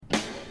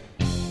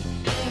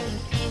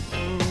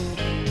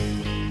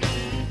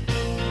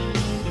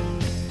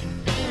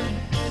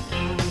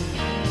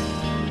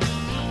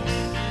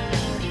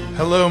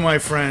Hello, my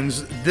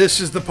friends.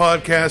 This is the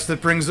podcast that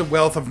brings the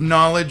wealth of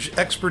knowledge,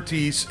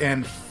 expertise,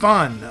 and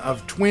fun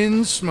of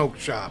Twins Smoke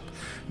Shop,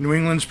 New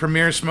England's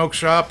premier smoke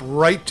shop,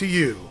 right to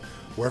you,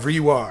 wherever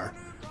you are,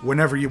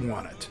 whenever you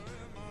want it.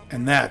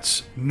 And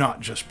that's not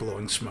just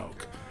blowing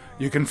smoke.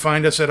 You can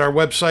find us at our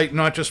website,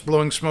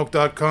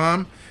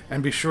 notjustblowingsmoke.com,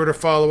 and be sure to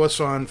follow us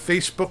on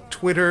Facebook,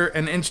 Twitter,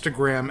 and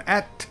Instagram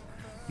at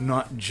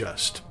Not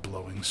Just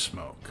Blowing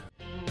Smoke.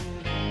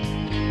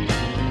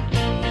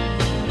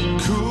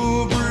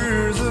 Cool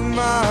breeze in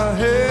my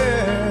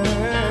head,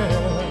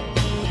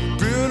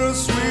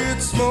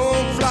 bittersweet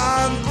smoke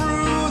flying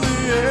through the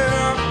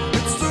air.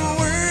 It's the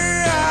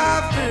way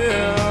I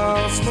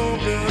feel,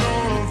 smoking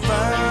on a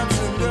fine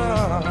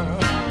cigar.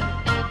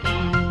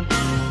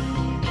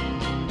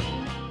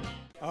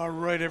 All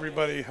right,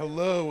 everybody.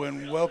 Hello,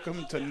 and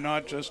welcome to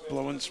Not Just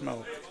Blowing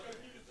Smoke.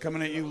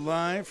 Coming at you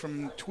live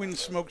from Twin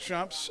Smoke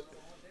Shop's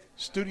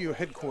studio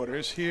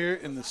headquarters here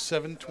in the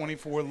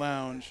 724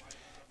 Lounge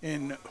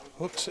in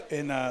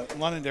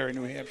Londonderry,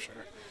 New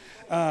Hampshire.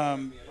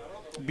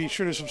 Be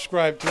sure to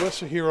subscribe to us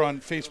here on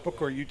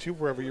Facebook or YouTube,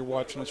 wherever you're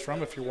watching us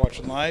from, if you're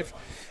watching live.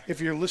 If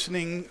you're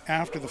listening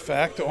after the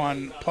fact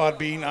on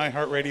Podbean,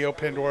 iHeartRadio,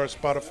 Pandora,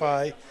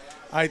 Spotify,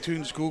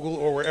 iTunes, Google,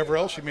 or wherever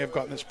else you may have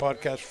gotten this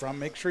podcast from,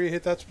 make sure you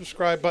hit that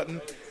subscribe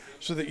button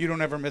so that you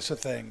don't ever miss a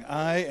thing.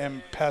 I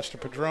am Pastor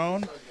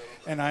Padron,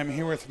 and I'm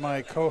here with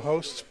my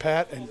co-hosts,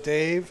 Pat and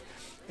Dave.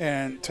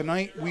 And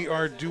tonight we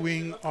are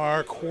doing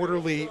our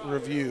quarterly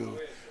review,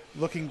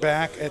 looking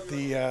back at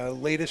the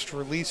latest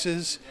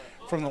releases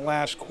from the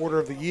last quarter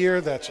of the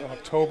year. That's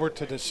October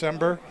to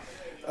December.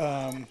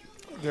 There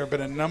have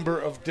been a number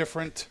of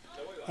different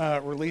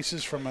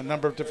releases from a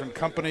number of different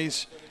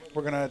companies.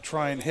 We're going to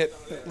try and hit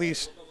at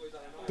least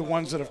the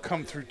ones that have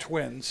come through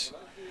Twins.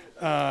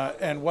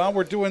 And while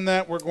we're doing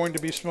that, we're going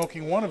to be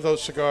smoking one of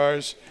those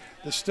cigars,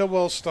 the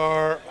Stillwell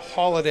Star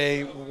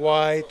Holiday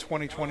Y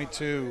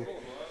 2022.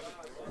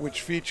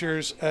 Which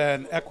features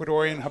an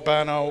Ecuadorian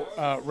Habano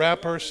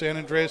wrapper, San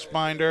Andreas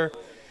binder,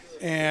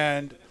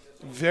 and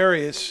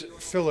various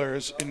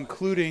fillers,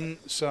 including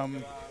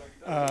some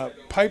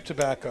pipe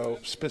tobacco,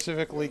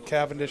 specifically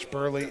Cavendish,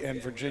 Burley,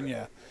 and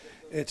Virginia.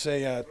 It's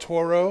a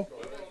Toro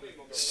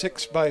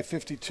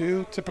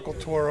 6x52, typical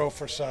Toro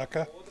for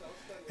Saka.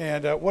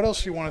 And what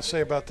else do you want to say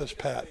about this,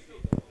 Pat?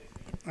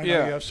 I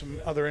know you have some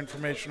other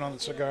information on the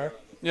cigar.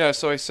 Yeah,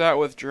 so I sat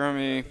with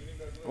Jeremy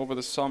over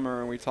the summer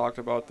and we talked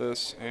about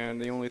this,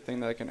 and the only thing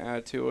that I can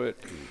add to it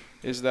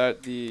is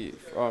that the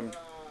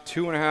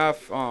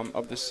 2.5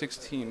 of the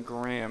 16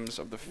 grams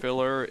of the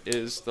filler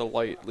is the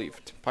light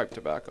leaf pipe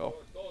tobacco.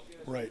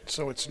 Right,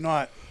 so it's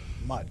not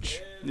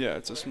much. Yeah,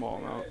 it's a small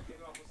amount.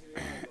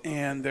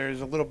 And there's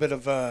a little bit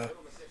of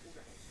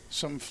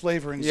some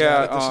flavorings.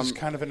 Yeah, this is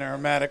kind of an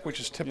aromatic, which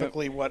is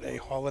typically what a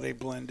holiday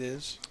blend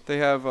is. They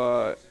have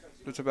the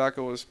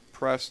tobacco was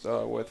pressed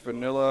with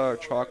vanilla,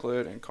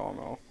 chocolate, and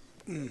caramel.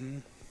 Mm-hmm.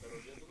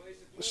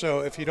 So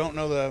if you don't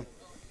know the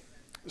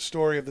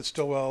story of the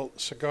Stillwell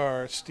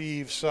cigar,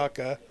 Steve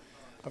Saka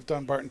of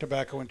Dunbarton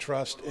Tobacco and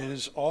Trust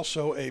is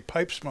also a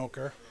pipe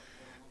smoker,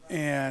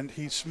 and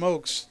he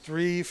smokes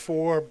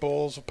 3-4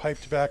 bowls of pipe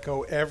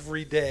tobacco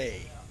every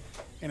day,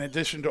 in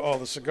addition to all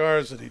the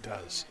cigars that he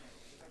does.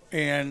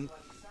 And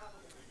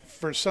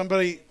for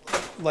somebody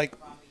like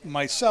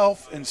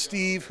myself and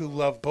Steve, who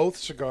love both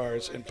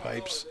cigars and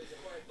pipes,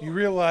 you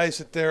realize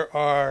that there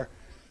are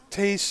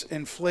tastes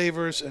and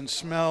flavors and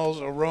smells,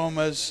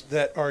 aromas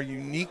that are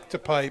unique to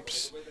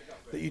pipes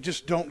that you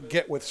just don't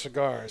get with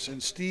cigars.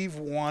 And Steve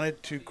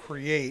wanted to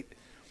create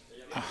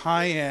a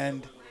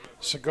high-end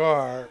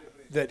cigar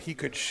that he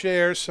could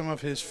share some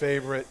of his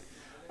favorite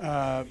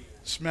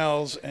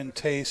smells and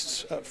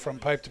tastes from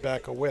pipe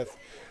tobacco with.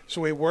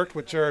 So he worked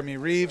with Jeremy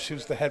Reeves,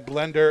 who's the head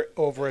blender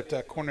over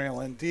at Cornell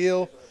and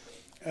Deal,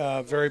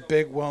 very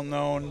big,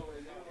 well-known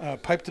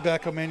pipe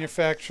tobacco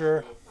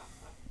manufacturer.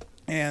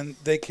 And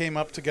they came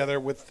up together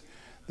with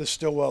the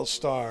Stillwell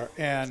Star.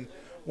 And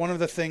one of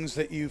the things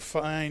that you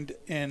find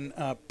in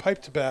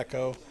pipe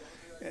tobacco,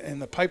 in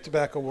the pipe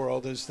tobacco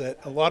world, is that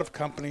a lot of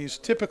companies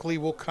typically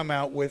will come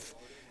out with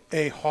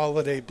a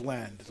holiday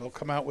blend. They'll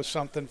come out with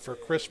something for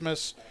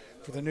Christmas,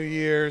 for the New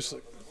Year's,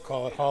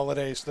 call it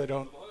holiday so they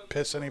don't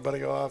piss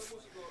anybody off,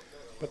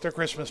 but they're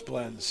Christmas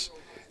blends.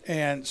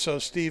 And so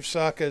Steve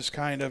Saka is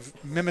kind of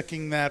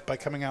mimicking that by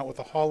coming out with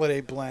a holiday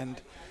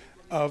blend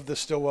of the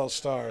Stillwell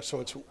Star.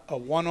 So it's a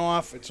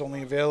one-off. It's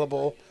only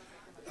available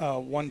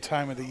one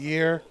time of the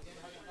year.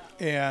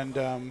 And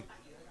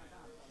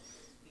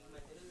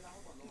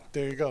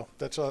there you go.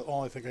 That's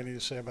all I think I need to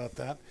say about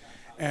that.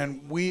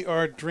 And we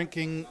are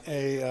drinking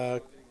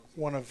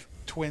one of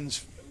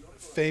Twin's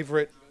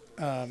favorite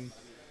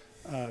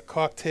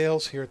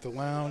cocktails here at the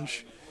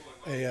lounge,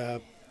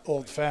 a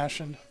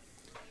old-fashioned,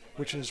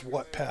 which is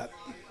what, Pat?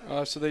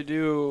 So they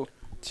do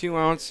 2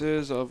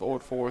 ounces of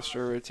Old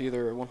Forester. It's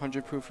either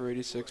 100 proof or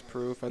 86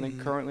 proof. I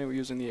think currently we're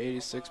using the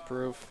 86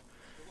 proof.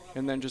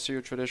 And then just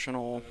your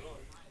traditional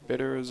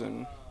bitters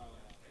and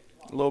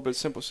a little bit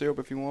simple syrup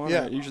if you want.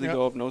 Yeah. I usually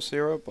go with no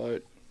syrup,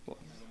 but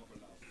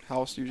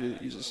house usually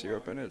uses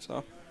syrup in it,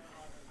 so.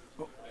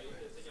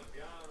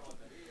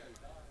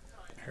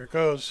 Here it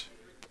goes.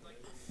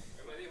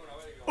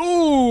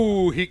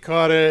 Ooh, he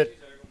caught it.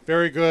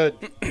 Very good.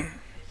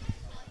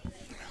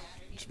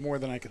 It's more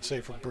than I could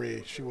say for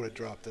Bree. She would have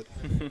dropped it.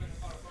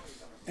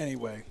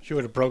 Anyway, She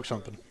would have broke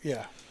something.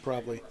 yeah,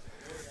 probably.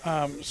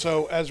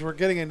 So as we're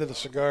getting into the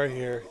cigar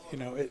here,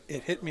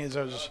 it hit me as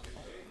I was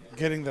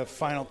getting the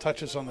final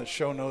touches on the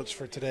show notes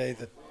for today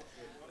that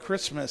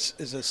Christmas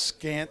is a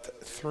scant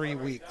 3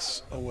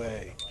 weeks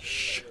away.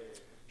 Shut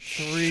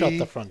 3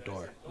 the front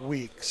door.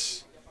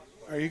 weeks.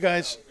 Are you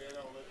guys?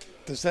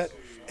 Does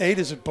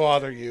it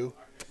bother you,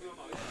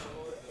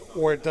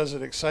 or does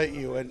it excite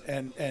you?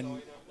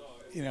 And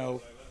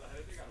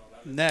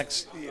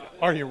next,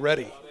 are you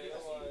ready?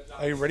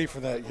 Are you ready for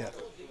that yet?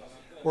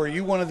 Or are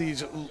you one of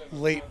these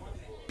late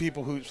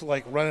people who's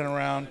like running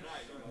around,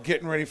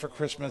 getting ready for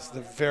Christmas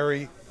the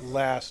very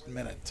last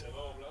minute?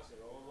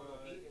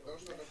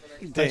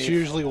 That's Dave.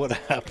 usually what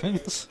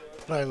happens.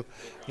 But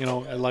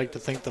I like to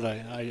think that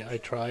I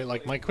try.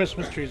 Like my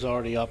Christmas tree's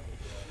already up,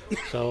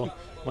 so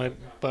but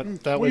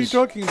that What are you was.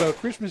 talking about?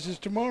 Christmas is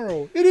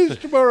tomorrow. It is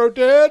tomorrow,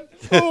 Dad.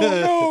 Oh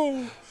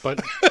no!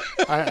 But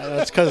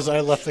that's because I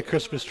left the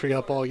Christmas tree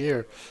up all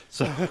year,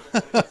 so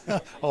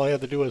all I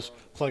had to do was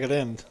plug it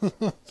in.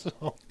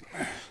 So,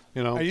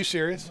 Are you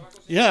serious?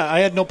 yeah, I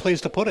had no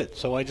place to put it,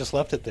 so I just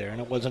left it there, and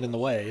it wasn't in the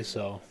way,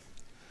 so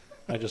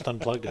I just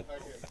unplugged it.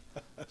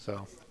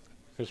 So,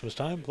 Christmas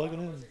time, plug it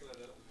in.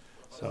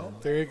 So,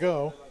 There you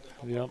go.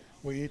 yep.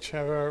 We each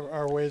have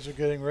our ways of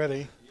getting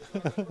ready.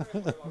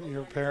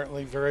 You're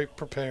apparently very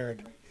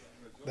prepared.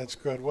 That's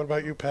good. What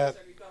about you, Pat?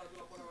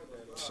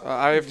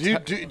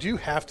 Do you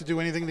have to do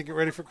anything to get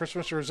ready for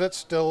Christmas, or is that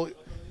still,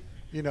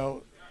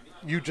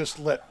 you just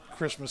let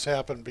Christmas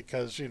happen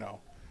because you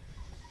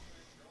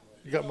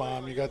got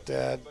mom, you got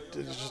dad.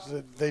 It's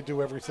just, they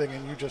do everything,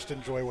 and you just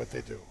enjoy what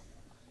they do.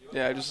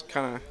 Yeah, I just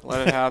kind of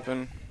let it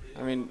happen.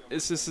 I mean,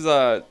 this is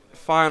a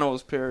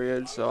finals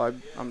period, so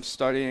I'm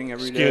studying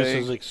every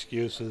day.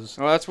 Excuses.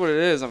 Well, that's what it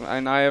is.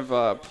 And I have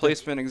a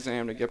placement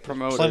exam to get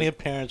promoted. Plenty of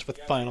parents with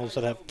finals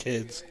that have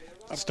kids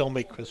still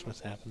make Christmas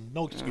happen.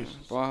 No excuses.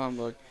 Blah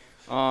humbug.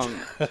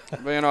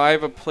 But I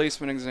have a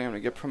placement exam to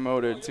get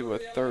promoted to a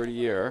third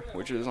year,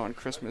 which is on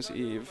Christmas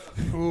Eve.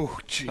 Ooh,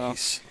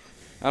 jeez.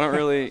 I don't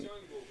really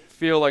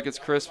feel like it's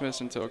Christmas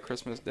until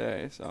Christmas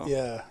Day. So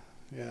Yeah.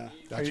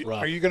 That's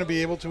rough. Are you going to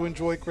be able to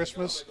enjoy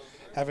Christmas,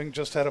 having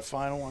just had a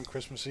final on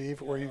Christmas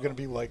Eve, or are you going to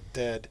be like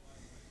dead?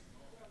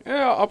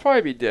 yeah, I'll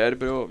probably be dead,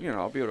 but I'll be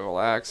able to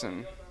relax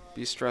and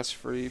be stress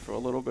free for a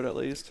little bit at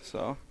least.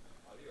 So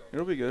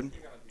it'll be good.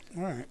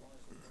 All right.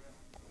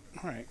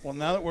 Well,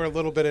 now that we're a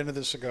little bit into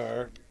the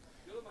cigar,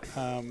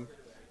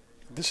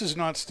 this is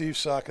not Steve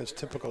Saka's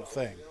typical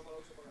thing.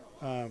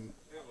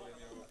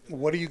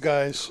 What do you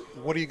guys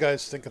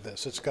think of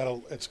this? It's got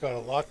a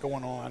lot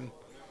going on.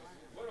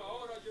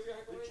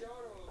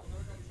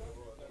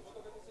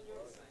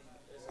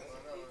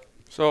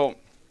 So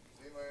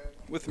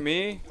with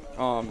me,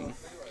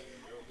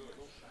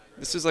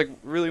 this is like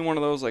really one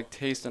of those like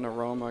taste and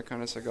aroma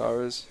kind of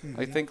cigars.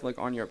 I think like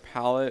on your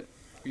palate,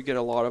 you get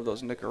a lot of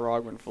those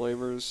Nicaraguan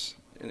flavors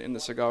in the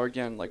cigar.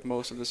 Again, like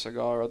most of the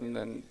cigar, other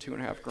than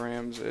 2.5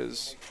 grams,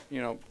 is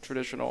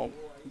traditional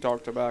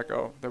dark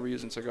tobacco that we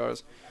use in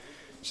cigars.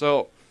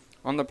 So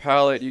on the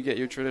palate, you get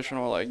your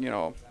traditional like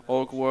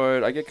oak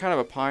wood. I get kind of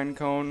a pine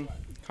cone,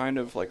 kind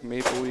of like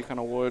mapley kind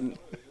of wood,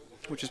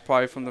 which is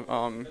probably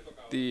from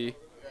the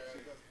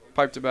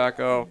pipe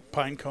tobacco.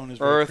 Pine cone is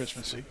very Earth.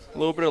 Christmassy. A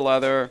little bit of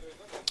leather,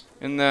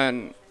 and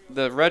then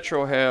the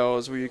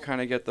retrohales where you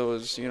kind of get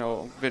those,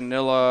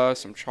 vanilla,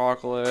 some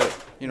chocolate,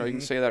 you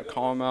can say that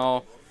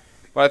caramel.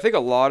 But I think a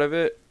lot of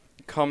it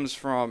comes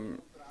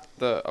from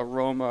the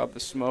aroma of the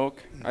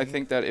smoke. I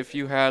think that if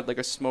you had like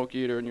a smoke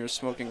eater and you're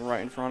smoking right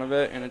in front of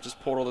it and it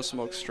just pulled all the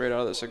smoke straight out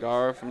of the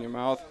cigar from your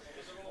mouth,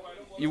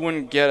 you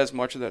wouldn't get as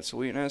much of that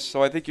sweetness.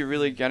 So I think you're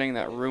really getting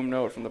that room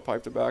note from the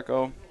pipe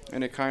tobacco,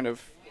 and it kind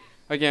of,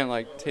 again,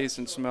 like taste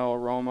and smell,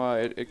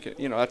 aroma,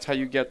 that's how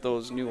you get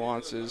those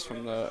nuances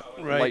from the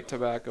light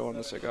tobacco in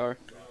the cigar.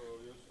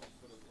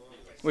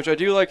 Which I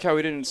do like how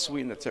we didn't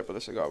sweeten the tip of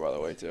the cigar, by the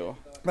way, too.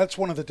 That's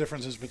one of the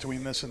differences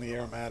between this and the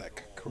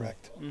aromatic,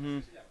 correct? Mm-hmm.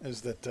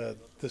 Is that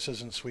this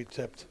isn't sweet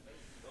tipped.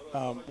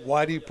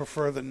 Why do you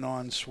prefer the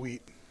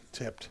non-sweet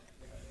tipped?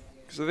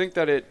 Because I think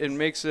that it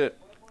makes it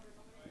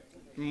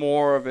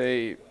more of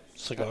a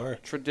Cigar.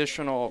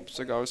 traditional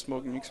cigar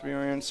smoking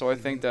experience. So I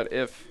think that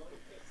if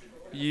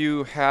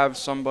you have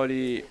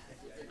somebody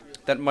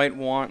that might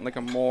want like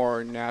a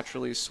more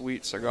naturally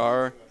sweet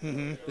cigar,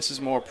 this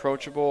is more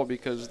approachable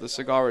because the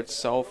cigar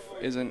itself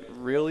isn't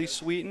really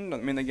sweetened. I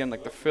mean, again,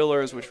 like the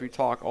fillers, which we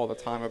talk all the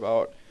time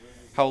about,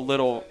 how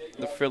little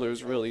the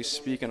fillers really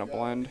speak in a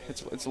blend.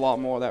 It's a lot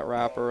more of that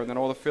wrapper, and then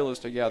all the fillers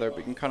together, but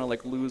you can kind of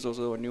like lose those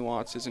little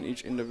nuances in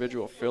each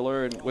individual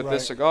filler. And with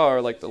this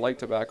cigar, like the light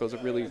tobacco is a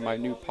really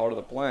minute part of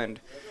the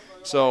blend.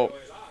 So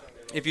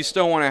if you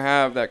still want to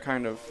have that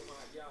kind of,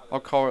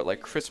 I'll call it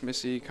like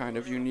Christmassy kind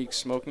of unique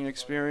smoking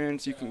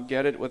experience, you can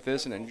get it with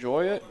this and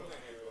enjoy it.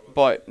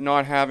 but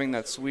not having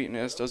that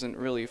sweetness doesn't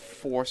really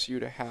force you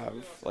to have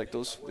like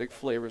those like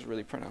flavors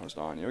really pronounced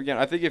on you. Again,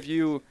 I think if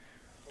you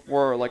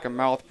were like a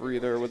mouth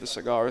breather with a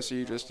cigar, so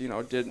you just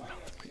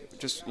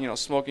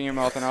smoking your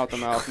mouth and out the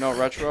mouth, no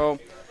retro,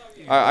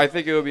 I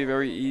think it would be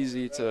very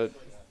easy to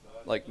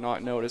like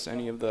not notice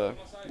any of the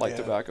light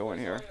tobacco in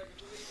here.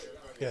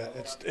 Yeah,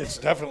 it's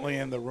definitely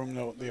in the room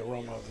note, the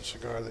aroma of the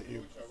cigar that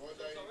you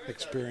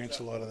experience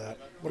a lot of that.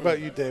 What about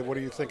you, Dave? What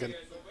are you thinking?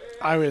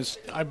 I've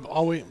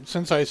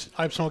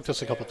smoked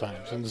this a couple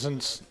times, and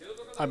since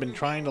I've been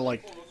trying to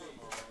like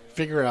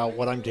figure out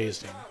what I'm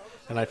tasting,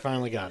 and I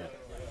finally got it.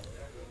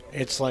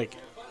 It's like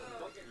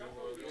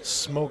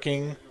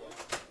smoking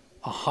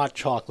a hot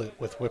chocolate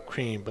with whipped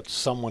cream, but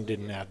someone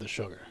didn't add the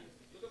sugar.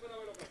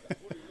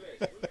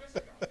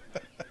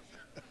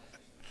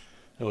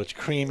 So it's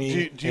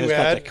creamy. Do you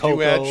add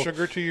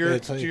sugar to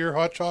your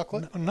hot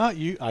chocolate? Not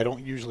you. I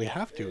don't usually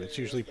have to. It's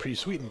usually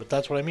pre-sweetened, but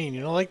that's what I mean. You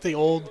know, like the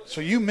old.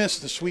 So you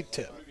missed the sweet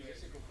tip.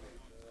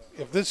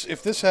 If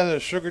this had a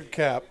sugared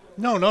cap,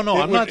 No.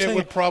 I'm not saying it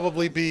would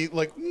probably be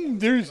like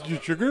there's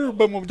your sugar,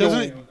 but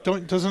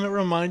doesn't it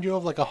remind you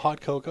of like a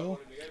hot cocoa,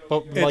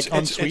 but like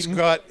unsweetened?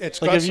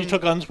 It's like got if you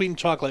took unsweetened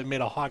chocolate and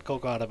made a hot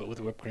cocoa out of it with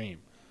whipped cream.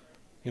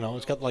 You know,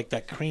 it's got like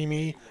that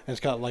creamy, and it's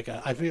got like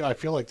I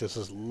feel like this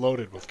is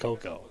loaded with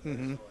cocoa,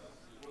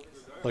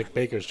 like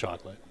Baker's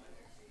chocolate.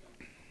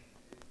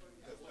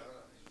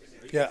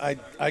 Yeah,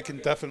 I can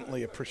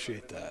definitely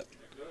appreciate that.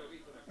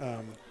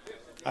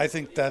 I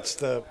think that's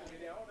the,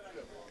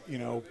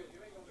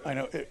 I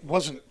know it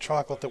wasn't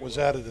chocolate that was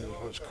added, it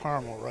was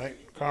caramel, right?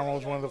 Caramel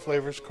was one of the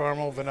flavors,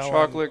 caramel, vanilla.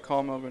 Chocolate,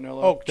 caramel,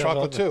 vanilla. Oh,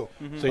 chocolate too.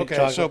 So Okay,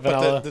 chocolate,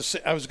 vanilla.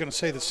 I was going to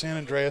say the San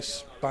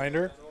Andreas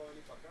binder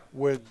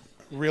would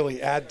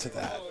really add to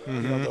that,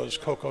 those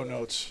cocoa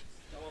notes.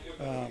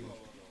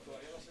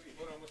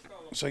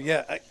 So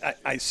yeah,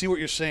 I see what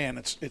you're saying.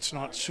 It's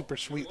not super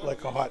sweet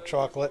like a hot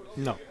chocolate.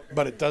 No.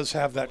 But it does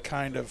have that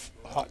kind of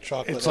hot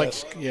chocolate. It's like,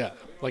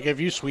 like if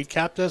you sweet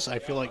cap this, I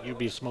feel like you'd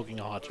be smoking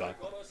a hot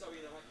chocolate.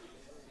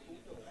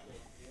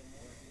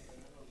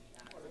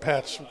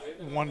 Pat's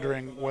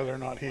wondering whether or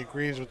not he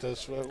agrees with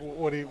this.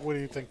 What do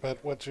you think, Pat?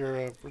 What's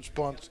your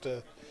response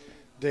to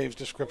Dave's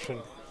description?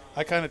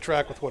 I kind of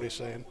track with what he's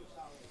saying.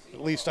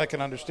 At least I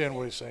can understand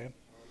what he's saying.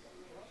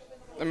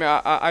 I mean,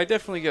 I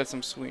definitely get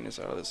some sweetness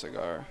out of the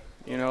cigar.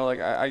 You know, like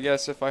I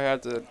guess if I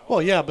had to.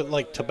 Well, yeah, but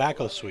like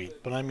tobacco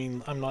sweet. But I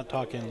mean, I'm not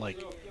talking like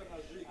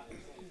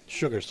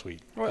sugar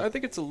sweet. Well, I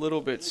think it's a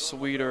little bit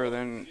sweeter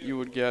than you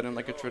would get in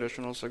like a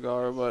traditional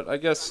cigar. But I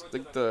guess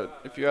the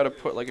if you had to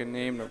put like a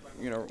name to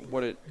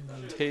what it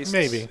tastes.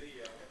 Maybe.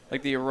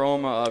 Like the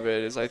aroma of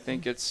it is, I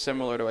think it's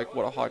similar to like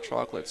what a hot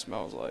chocolate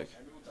smells like.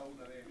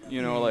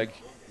 You know, like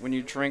when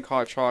you drink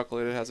hot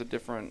chocolate, it has a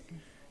different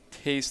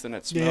taste than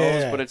it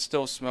smells, but it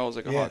still smells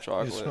like a hot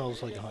chocolate. It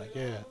smells like hot.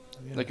 Yeah.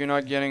 Like you're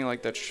not getting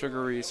like that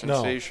sugary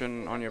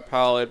sensation on your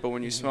palate, but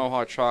when you smell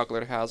hot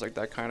chocolate, it has like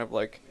that kind of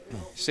like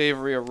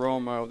savory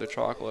aroma of the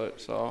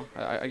chocolate. So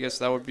I guess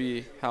that would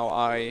be how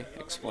I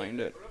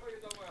explained it.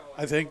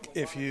 I think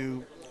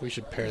we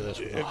should pair this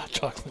with hot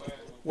chocolate.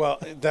 Well,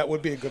 that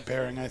would be a good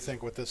pairing, I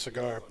think, with this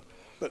cigar.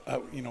 But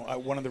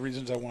one of the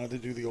reasons I wanted to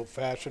do the old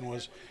fashioned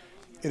was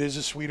it is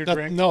a sweeter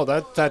drink. No,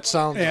 that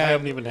sounds. I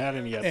haven't even had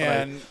any yet.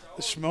 And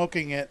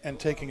smoking it and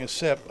taking a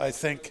sip, I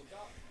think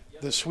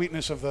the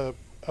sweetness of the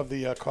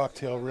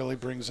cocktail really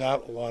brings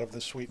out a lot of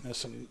the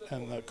sweetness and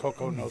the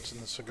cocoa notes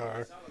in the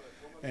cigar,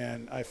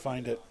 and I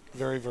find it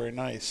very, very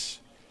nice.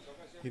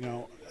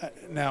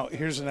 Now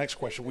here's the next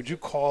question: would you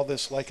call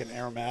this like an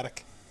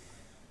aromatic?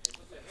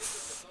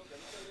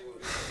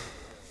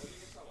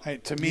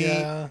 To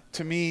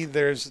me,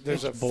 there's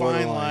a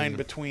fine line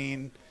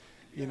between,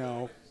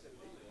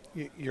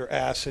 your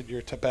acid,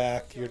 your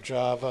tobacco, your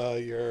Java,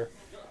 your.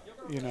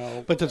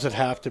 But does it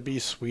have to be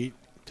sweet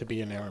to be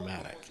an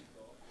aromatic?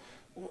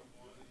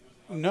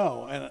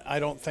 No, and I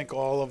don't think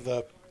all of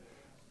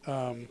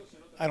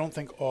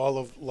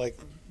like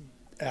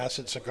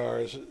acid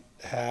cigars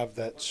have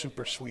that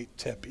super sweet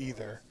tip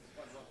either.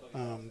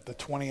 The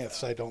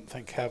 20ths I don't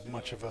think have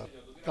much of a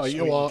sweet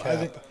cap.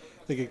 I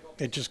think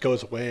it just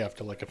goes away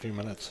after like a few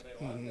minutes.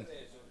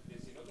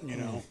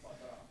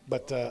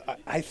 But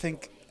I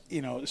think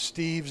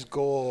Steve's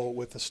goal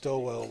with the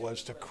Stillwell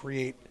was to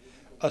create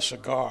a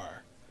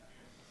cigar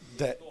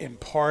that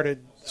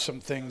imparted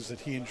some things that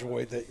he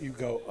enjoyed that you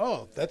go,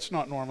 oh, that's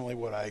not normally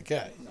what I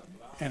get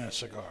in a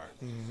cigar,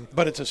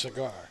 but it's a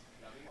cigar.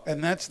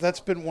 And that's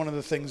been one of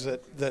the things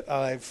that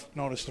I've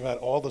noticed about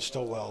all the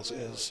Stillwells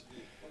is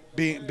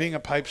being a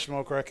pipe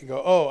smoker, I can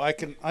go, oh, I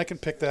can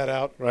pick that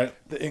out. Right.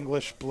 The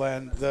English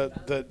blend,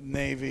 the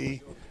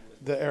Navy,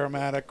 the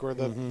aromatic, or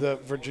the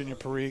Virginia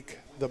Perique,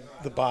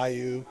 the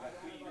Bayou,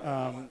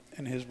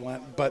 and his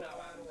blend.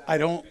 But I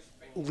don't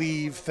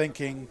leave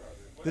thinking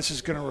this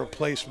is going to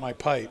replace my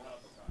pipe.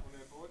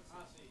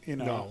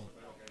 No.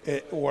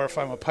 Or if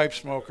I'm a pipe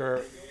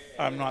smoker,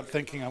 I'm not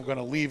thinking I'm going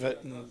to leave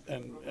it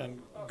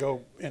and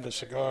go into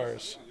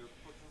cigars.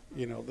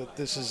 That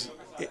this is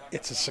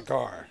it's a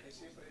cigar.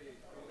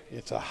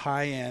 It's a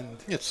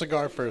high-end. It's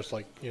cigar first,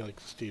 like like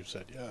Steve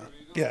said. Yeah.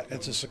 Yeah,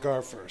 it's a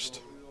cigar 1st.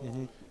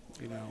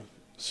 You know,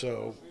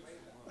 so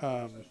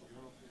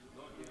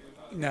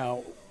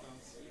now,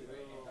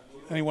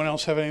 anyone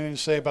else have anything to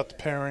say about the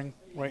pairing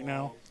right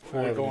now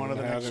before we go on to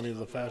the next? Any of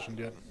the fashion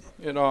yet?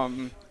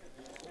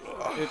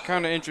 It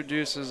kind of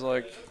introduces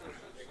like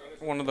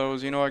one of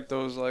those, like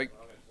those like.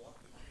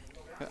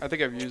 I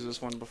think I've used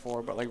this one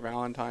before, but like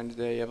Valentine's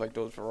Day, you have like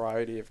those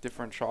variety of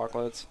different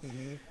chocolates.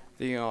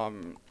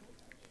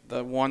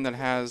 The one that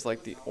has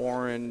like the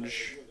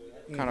orange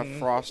kind of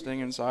frosting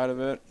inside of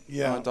it.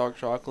 Yeah. Dark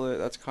chocolate.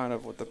 That's kind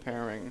of what the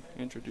pairing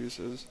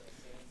introduces.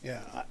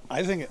 Yeah,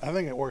 I think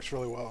it works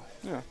really well.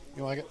 Yeah.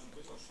 You like it?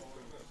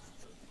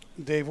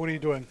 Dave, what are you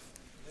doing?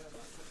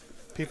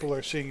 People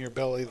are seeing your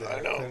belly there.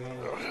 I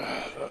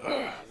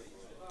know.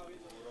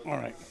 All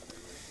right.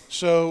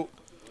 So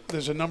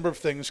there's a number of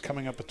things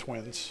coming up at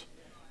Twins.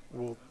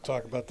 We'll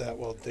talk about that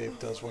while Dave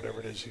does whatever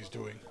it is he's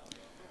doing.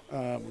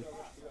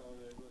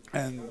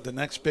 And the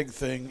next big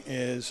thing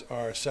is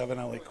our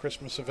 7LE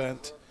Christmas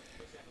event.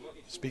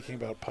 Speaking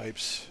about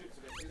pipes,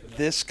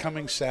 this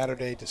coming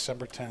Saturday,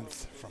 December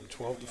 10th, from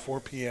 12 to 4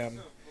 p.m.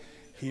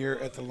 here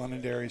at the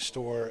Londonderry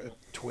store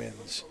at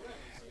Twins.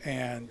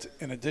 And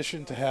in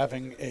addition to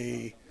having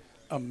a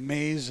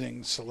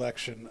amazing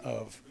selection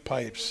of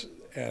pipes,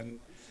 and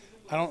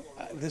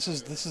this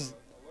is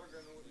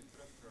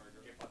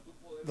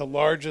the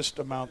largest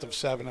amount of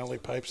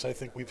 7LE pipes I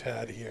think we've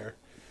had here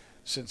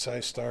since I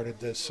started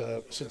this,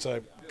 since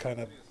I kind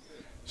of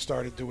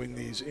started doing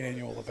these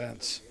annual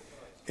events.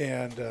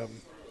 And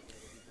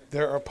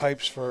there are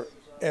pipes for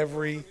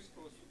every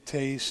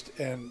taste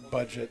and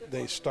budget.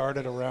 They start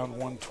at around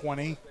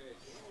 $120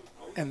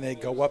 and they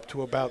go up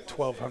to about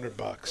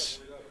 $1,200.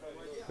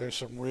 There's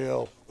some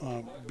real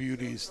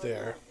beauties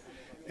there.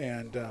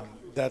 And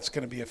that's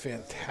going to be a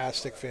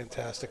fantastic,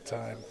 fantastic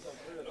time.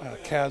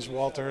 Kaz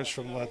Walters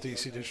from La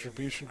DC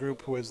Distribution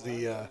Group, who is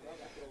the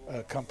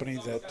company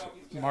that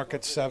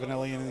markets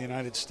 7LE in the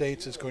United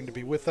States, is going to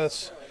be with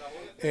us.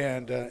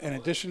 And in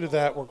addition to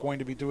that, we're going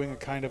to be doing a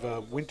kind of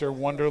a Winter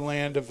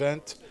Wonderland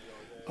event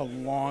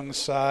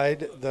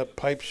alongside the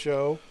pipe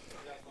show.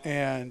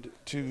 And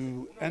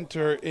to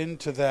enter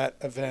into that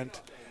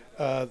event,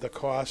 the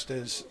cost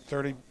is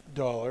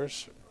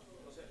 $30.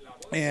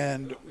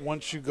 And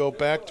once you go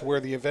back to where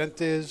the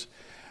event is,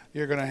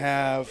 you're going to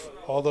have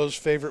all those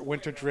favorite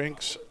winter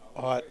drinks,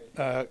 hot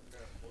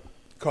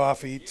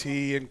coffee,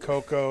 tea, and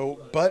cocoa,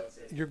 but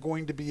you're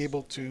going to be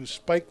able to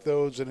spike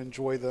those and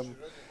enjoy them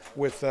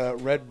with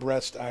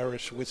Redbreast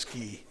Irish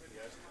whiskey,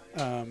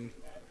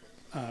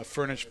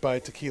 furnished by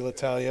Tequila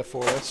Italia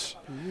for us.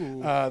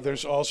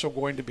 There's also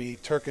going to be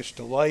Turkish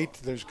Delight.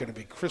 There's going to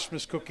be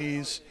Christmas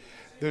cookies.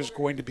 There's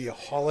going to be a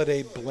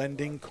holiday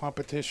blending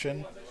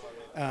competition,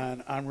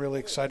 and I'm really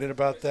excited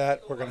about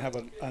that. We're going to have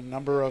a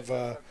number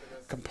of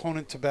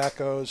component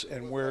tobaccos,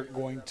 and we're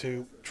going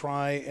to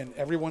try, and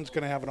everyone's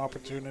going to have an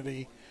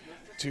opportunity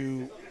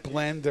to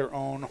blend their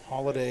own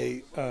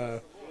holiday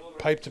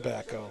pipe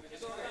tobacco.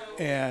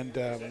 And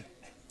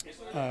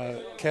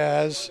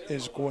Kaz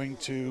is going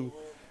to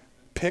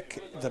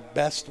pick the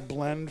best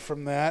blend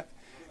from that,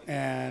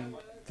 and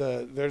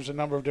there's a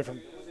number of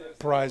different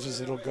prizes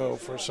that'll go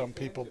for some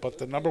people, but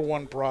the number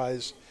one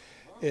prize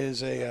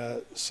is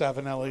a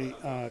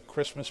 7LE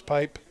Christmas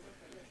pipe,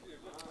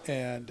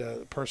 and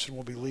the person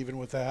will be leaving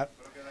with that.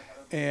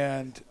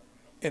 And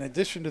in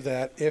addition to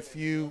that, if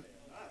you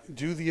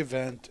do the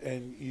event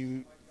and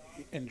you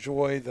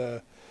enjoy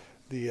the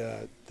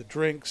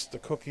drinks, the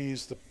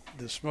cookies,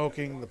 the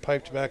smoking, the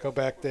pipe tobacco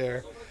back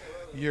there,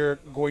 you're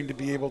going to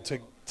be able to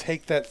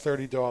take that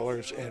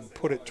 $30 and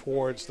put it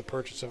towards the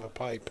purchase of a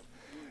pipe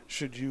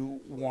should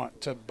you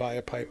want to buy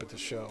a pipe at the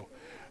show.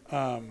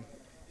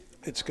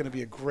 It's going to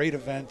be a great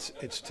event.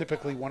 It's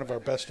typically one of our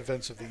best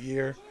events of the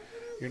year.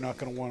 You're not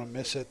going to want to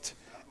miss it.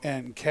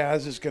 And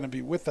Kaz is going to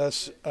be with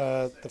us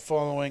the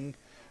following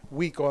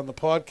week on the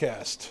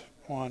podcast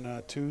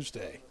on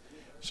Tuesday.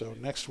 So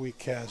next week,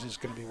 Kaz is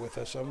going to be with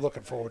us. I'm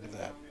looking forward to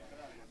that.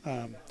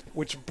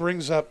 Which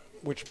brings up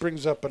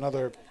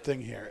another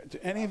thing here. Do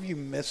any of you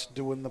miss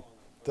doing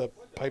the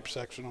pipe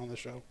section on the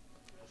show?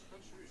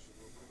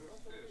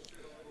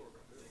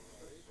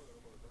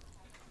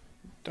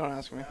 Don't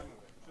ask me.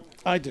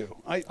 I do.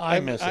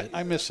 I miss it.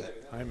 I miss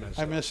it.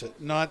 I miss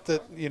it. Not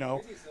that,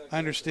 I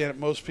understand that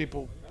most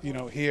people,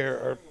 here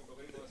are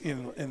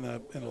in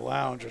the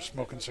lounge are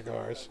smoking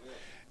cigars,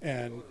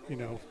 and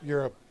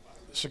you're a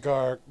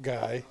cigar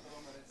guy.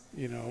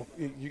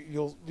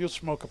 You'll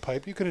smoke a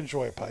pipe. You can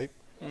enjoy a pipe,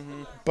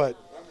 but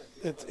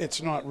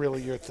it's not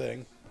really your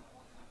thing.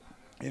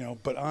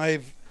 But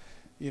I've,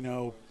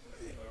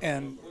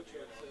 and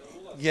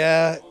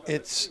yeah,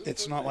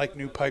 it's not like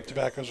new pipe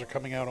tobaccos are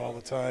coming out all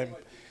the time.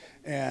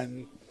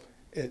 And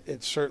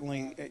it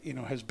certainly,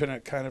 has been a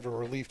kind of a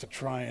relief to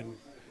try and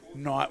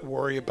not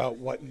worry about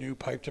what new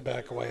pipe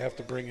tobacco I have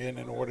to bring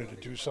in order to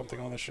do something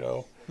on the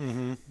show.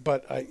 Mm-hmm.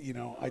 But I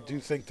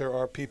do think there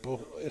are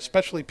people,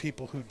 especially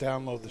people who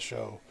download the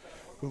show,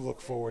 who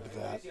look forward to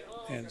that.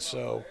 And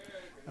so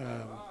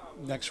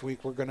next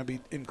week we're going to be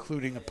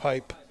including a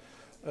pipe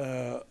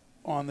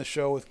on the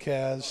show with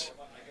Kaz.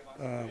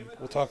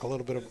 We'll talk a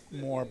little bit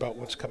more about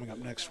what's coming up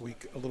next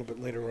week a little bit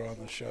later on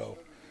the show.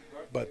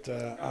 But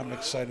I'm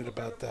excited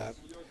about that.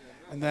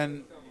 And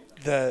then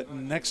the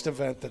next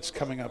event that's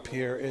coming up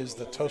here is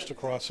the Toast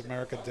Across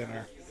America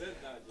dinner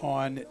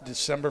on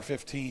December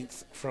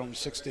 15th from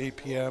 6 to 8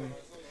 p.m.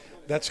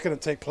 That's going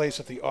to take place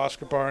at the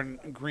Oscar Barn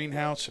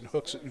Greenhouse in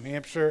Hooksett, New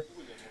Hampshire.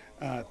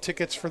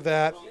 Tickets for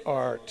that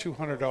are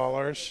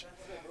 $200.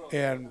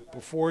 And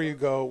before you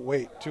go,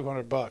 wait,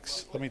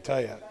 $200. Let me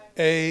tell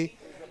you.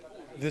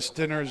 This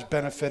dinner is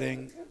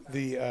benefiting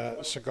the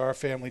Cigar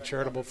Family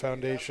Charitable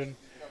Foundation,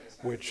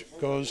 which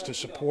goes to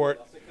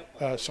support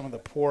some of the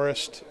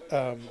poorest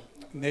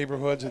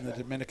neighborhoods in the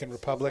Dominican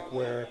Republic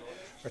where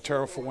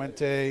Arturo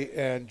Fuente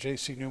and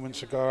J.C. Newman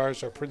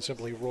cigars are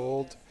principally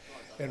rolled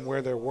and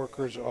where their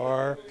workers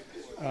are.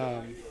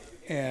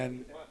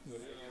 And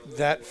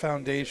that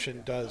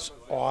foundation does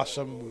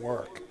awesome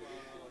work.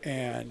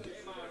 And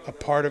a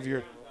part of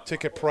your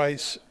ticket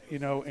price,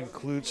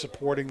 includes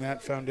supporting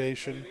that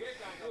foundation.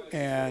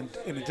 And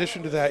in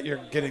addition to that,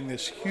 you're getting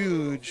this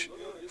huge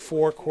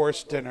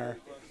 4-course dinner.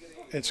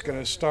 It's going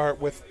to start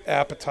with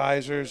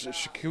appetizers,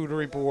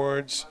 charcuterie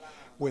boards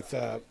with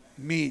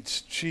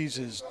meats,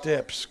 cheeses,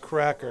 dips,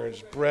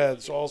 crackers,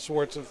 breads, all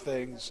sorts of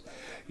things.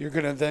 You're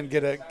going to then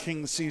get a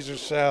King Caesar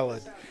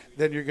salad.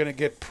 Then you're going to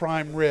get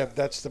prime rib.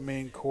 That's the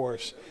main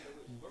course.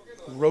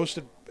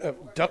 Roasted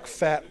duck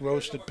fat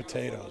roasted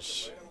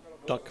potatoes.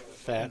 Duck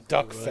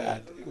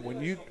fat.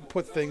 When you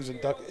put things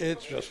in duck,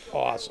 it's just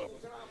awesome.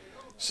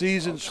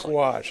 Seasoned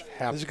squash.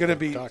 This is going to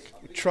be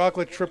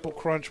chocolate triple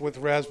crunch with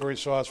raspberry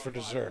sauce for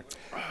dessert.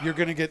 You're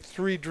going to get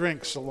 3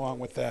 drinks along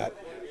with that,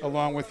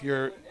 along with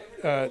your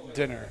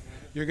dinner.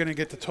 You're going to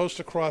get the Toast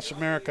Across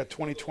America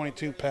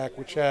 2022 pack,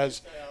 which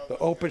has the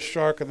Opus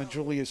Shark and the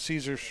Julius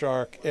Caesar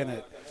Shark in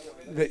it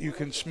that you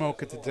can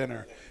smoke at the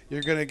dinner.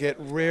 You're going to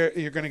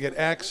get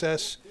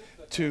access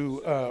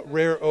to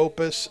rare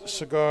Opus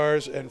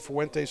cigars and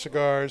Fuente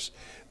cigars,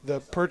 the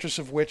purchase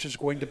of which is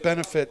going to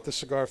benefit the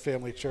Cigar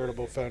Family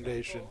Charitable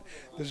Foundation.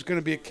 There's going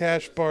to be a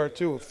cash bar,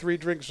 too. If 3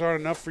 drinks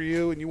aren't enough for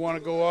you and you want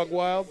to go hog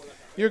wild,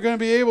 you're going to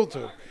be able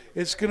to.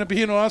 It's going to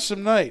be an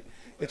awesome night.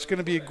 It's going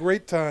to be a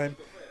great time.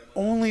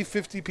 Only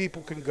 50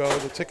 people can go.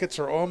 The tickets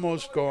are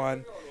almost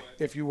gone.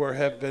 If you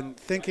have been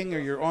thinking or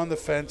you're on the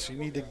fence, you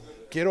need to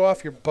get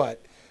off your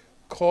butt.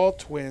 Call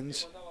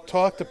Twins.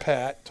 Talk to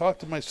Pat. Talk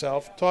to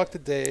myself. Talk to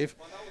Dave.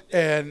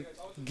 And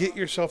get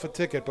yourself a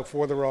ticket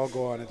before they're all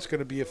gone. It's going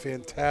to be a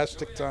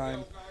fantastic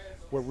time.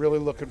 We're really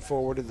looking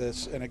forward to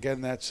this. And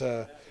again, that's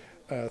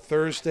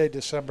Thursday,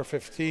 December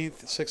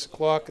 15th, 6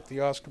 o'clock at the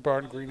Oscar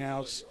Barn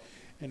Greenhouse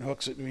in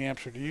Hooksett, New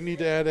Hampshire. Do you need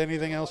to add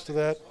anything else to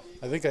that?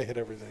 I think I hit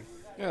everything.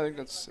 Yeah, I think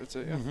that's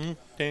it. Yeah. Mm-hmm.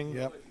 Ding.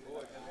 Yep.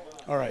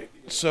 All right.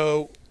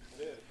 So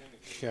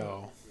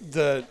Show.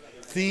 the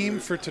theme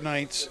for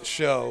tonight's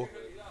show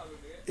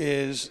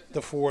is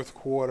the 4th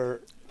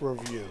quarter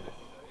review.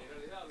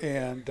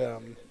 And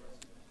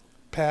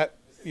Pat,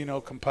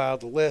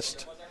 compiled the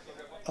list.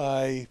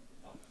 I,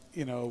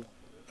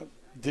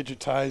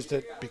 digitized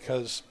it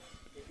because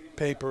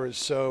paper is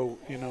so,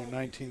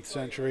 19th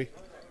century.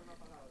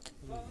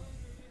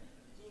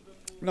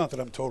 Not that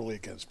I'm totally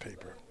against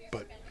paper,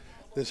 but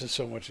this is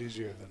so much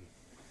easier than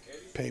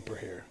paper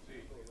here.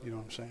 You know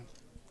what I'm saying?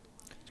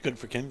 It's good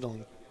for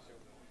kindling.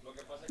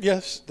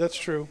 Yes, that's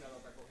true.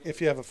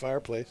 If you have a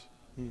fireplace.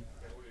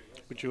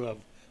 But you have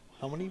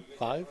how many?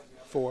 5?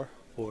 4.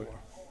 4.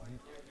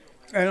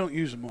 I don't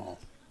use them all.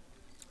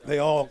 They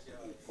all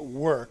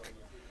work,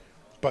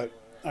 but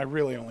I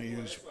really only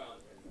use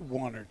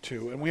 1 or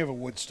 2. And we have a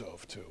wood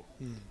stove, too.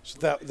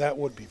 So that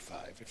would be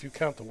 5, if you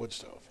count the wood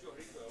stove.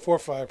 4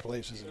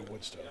 fireplaces and a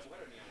wood stove.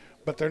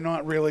 But they're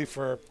not really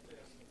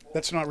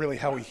that's not really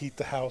how we heat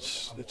the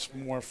house. It's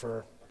more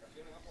for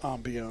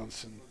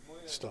ambiance and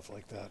stuff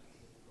like that.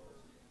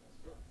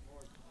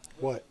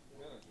 What?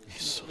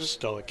 He's so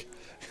stoic.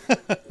 You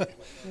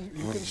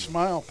can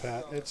smile,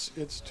 Pat.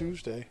 It's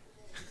Tuesday.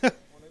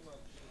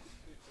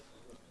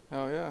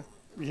 Oh yeah.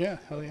 Yeah,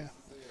 hell yeah.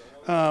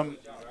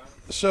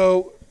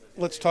 So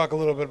let's talk a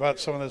little bit about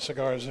some of the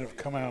cigars that have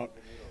come out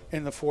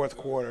in the 4th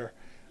quarter.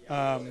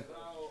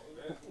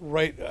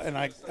 Right, and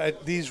I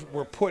these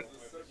were put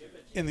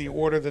in the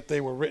order that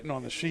they were written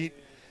on the sheet.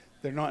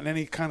 They're not in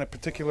any kind of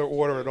particular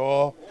order at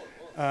all.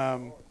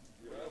 And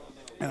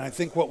I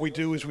think what we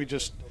do is we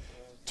just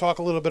talk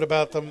a little bit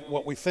about them,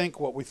 what we think,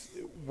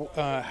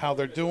 how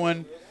they're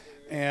doing,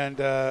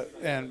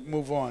 and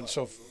move on.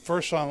 So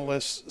first on the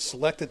list,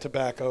 Selected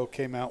Tobacco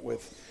came out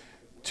with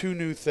 2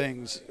 new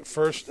things.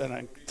 First, an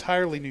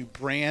entirely new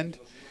brand,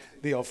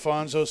 the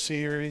Alfonso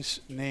series,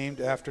 named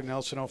after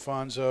Nelson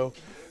Alfonso,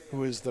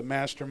 who is the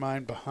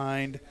mastermind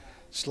behind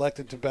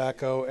Selected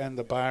Tobacco and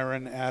the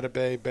Byron,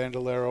 Atabey,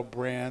 Bandolero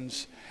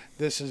brands.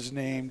 This is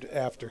named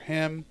after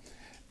him.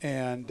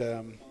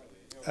 And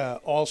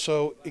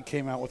also, it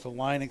came out with a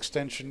line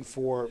extension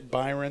for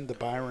Byron, the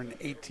Byron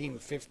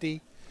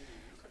 1850.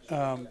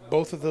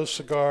 Both of those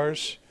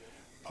cigars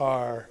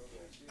are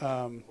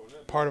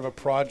part of a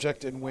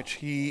project in which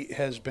he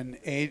has been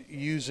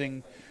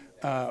using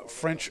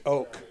French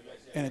oak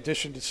in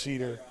addition to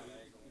cedar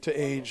to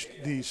age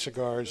these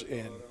cigars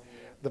in.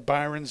 The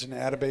Byrons and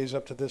Atabays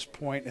up to this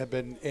point have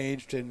been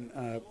aged in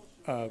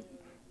a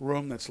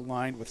room that's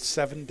lined with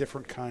 7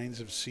 different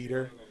kinds of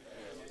cedar.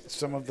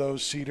 Some of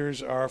those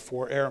cedars are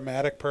for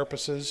aromatic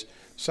purposes.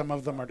 Some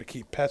of them are to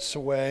keep pests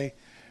away.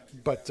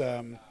 But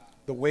the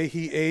way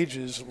he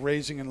ages,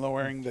 raising and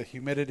lowering the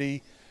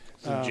humidity,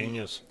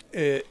 Genius.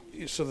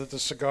 so that the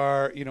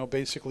cigar,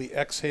 basically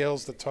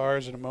exhales the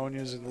tars and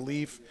ammonias in the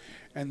leaf,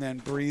 and then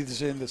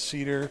breathes in the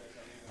cedar,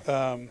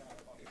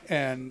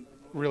 and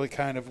really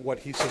kind of what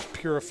he says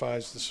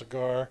purifies the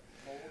cigar.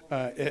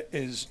 It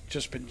has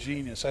just been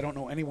genius. I don't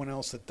know anyone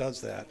else that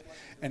does that,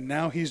 and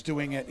now he's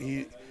doing it.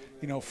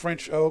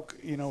 French oak,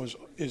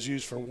 is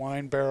used for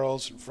wine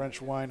barrels and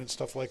French wine and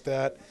stuff like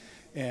that,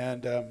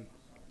 and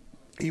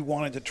he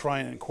wanted to try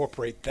and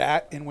incorporate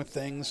that in with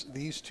things.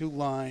 These 2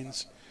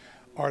 lines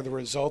are the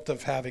result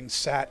of having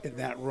sat in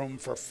that room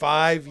for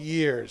 5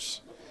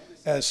 years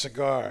as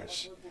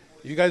cigars.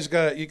 You guys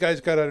got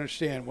to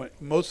understand, when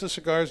most of the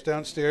cigars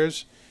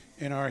downstairs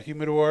in our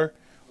humidor,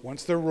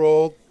 once they're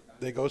rolled,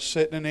 they go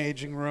sit in an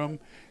aging room,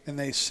 and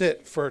they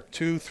sit for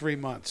 2-3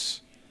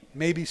 months,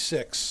 maybe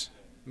 6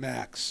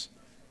 max.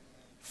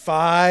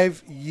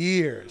 5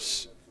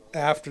 years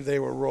after they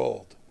were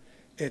rolled.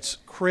 It's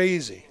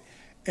crazy.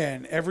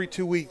 And every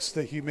 2 weeks,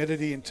 the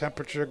humidity and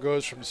temperature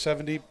goes from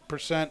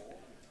 70%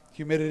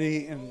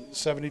 humidity and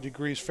 70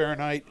 degrees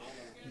Fahrenheit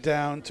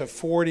down to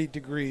 40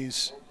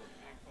 degrees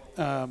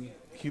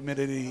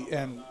humidity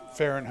and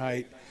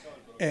Fahrenheit,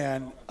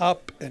 and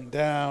up and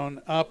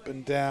down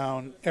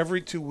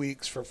every 2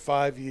 weeks for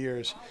 5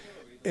 years.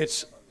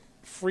 It's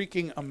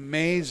freaking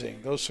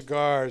amazing. Those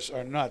cigars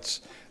are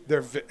nuts.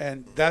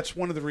 And that's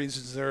one of the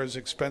reasons they're as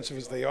expensive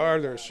as they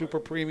are. They're a super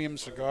premium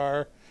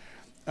cigar.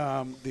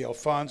 The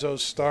Alfonsos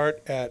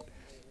start at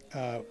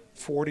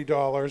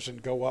 $40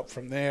 and go up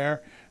from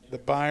there. The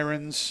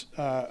Byrons,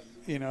 are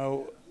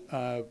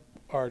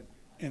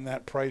in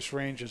that price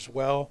range as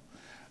well.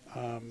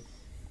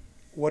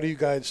 What do you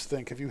guys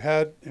think? Have you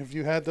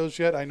had those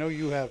yet? I know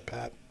you have,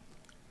 Pat.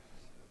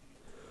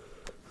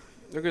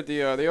 They're good.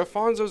 The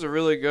Alfonso's a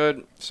really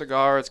good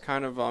cigar. It's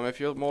kind of if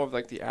you're more of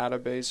like the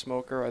Atabay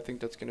smoker, I think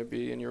that's going to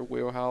be in your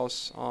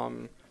wheelhouse.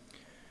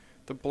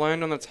 The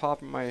blend on the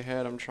top of my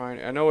head,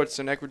 I know it's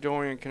an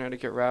Ecuadorian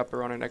Connecticut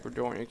wrapper on an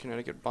Ecuadorian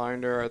Connecticut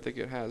binder. I think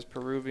it has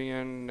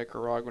Peruvian,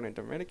 Nicaraguan, and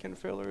Dominican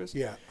fillers.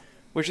 Yeah.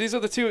 Which these are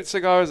the 2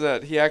 cigars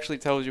that he actually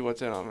tells you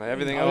what's in them.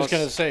 Everything else. I was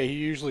going to say, he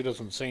usually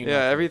doesn't say nothing.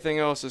 Yeah, everything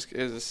else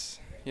is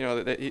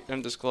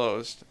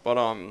undisclosed.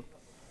 But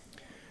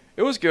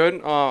it was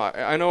good.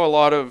 I know a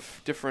lot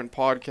of different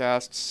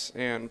podcasts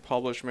and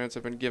publishments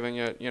have been giving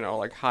it,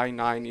 like high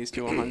 90s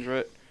to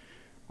 100.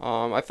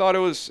 I thought it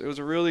was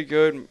a really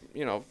good,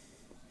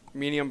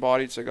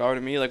 medium-bodied cigar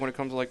to me, like when it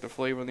comes to like the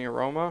flavor and the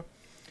aroma.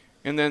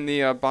 And then the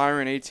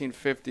Byron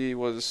 1850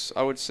 was,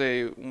 I would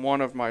say,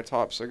 one of my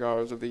top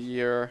cigars of the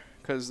year,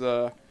 because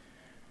I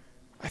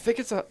think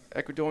it's a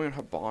Ecuadorian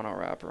Habano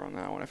wrapper on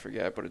that one, I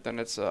forget, but then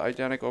it's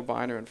identical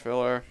binder and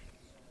filler.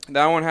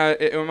 That one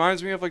it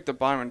reminds me of like the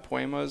Byron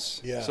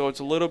Poemas, yeah. So it's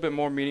a little bit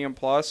more medium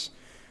plus.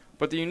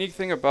 But the unique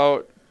thing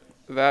about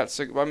that,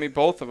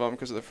 both of them,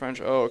 because of the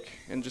French oak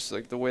and just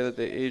like the way that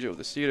they age it with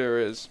the cedar,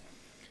 is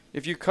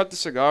if you cut the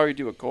cigar, you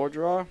do a cold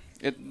draw,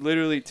 it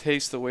literally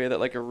tastes the way that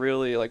like a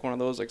really like one of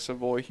those like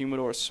Savoy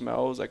humidor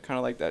smells, like kind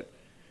of like that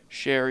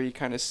sherry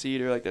kind of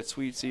cedar, like that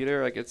sweet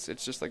cedar. Like it's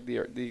just like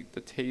the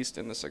taste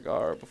in the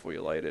cigar before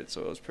you light it.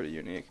 So it was pretty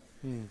unique.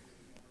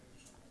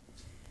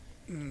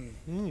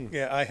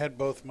 Yeah, I had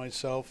both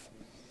myself,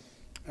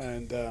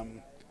 and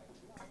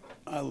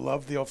I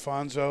love the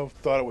Alfonso.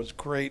 Thought it was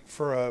great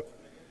for a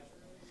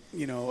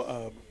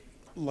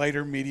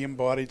lighter,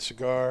 medium-bodied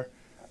cigar.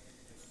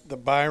 The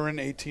Byron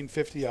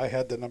 1850, I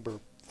had the number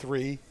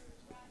 3.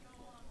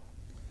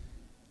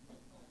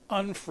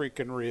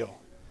 Unfreaking real.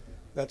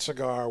 That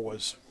cigar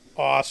was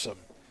awesome.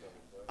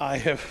 I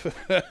have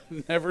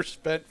never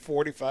spent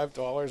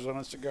 $45 on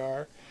a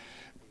cigar,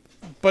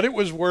 but it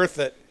was worth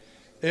it.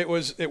 It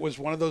was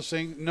one of those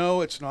things.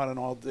 No, it's not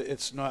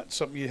it's not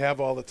something you have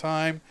all the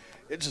time.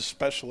 It's a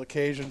special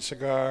occasion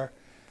cigar.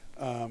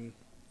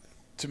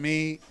 To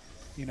me,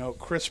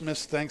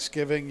 Christmas,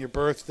 Thanksgiving, your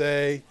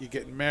birthday, you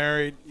getting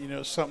married,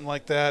 something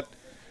like that,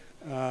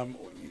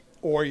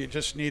 or you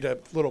just need a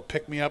little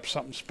pick-me-up,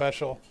 something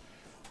special.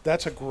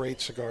 That's a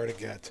great cigar to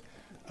get.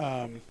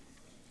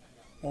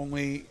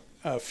 Only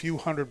a few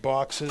hundred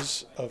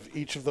boxes of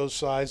each of those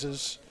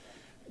sizes,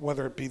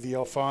 whether it be the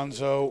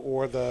Alfonso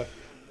or the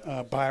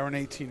Byron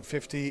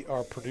 1850,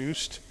 are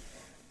produced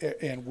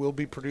and will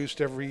be produced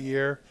every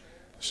year.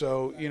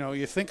 So,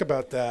 you think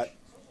about that,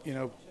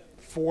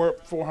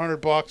 400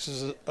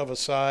 boxes of a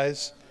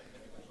size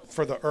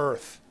for the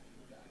earth.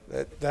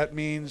 That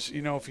means,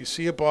 if you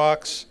see a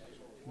box,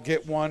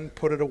 get one,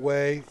 put it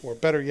away, or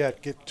better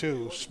yet, get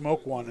 2,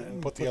 smoke one,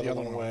 and put the other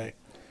one away.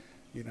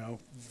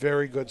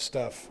 Very good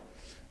stuff.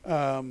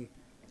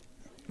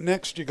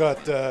 Next, you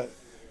got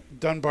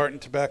Dunbarton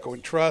Tobacco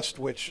and Trust,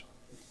 which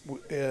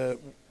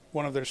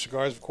one of their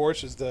cigars, of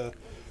course, is the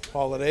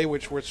Holiday,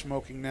 which we're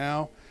smoking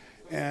now.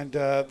 And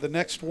the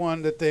next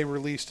one that they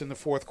released in the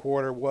fourth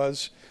quarter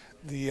was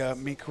the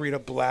Mi Querida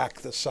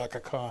Black, the Saka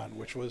Khan,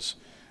 which was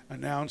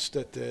announced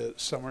at the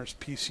summer's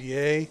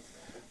PCA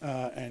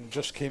and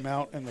just came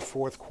out in the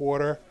fourth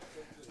quarter.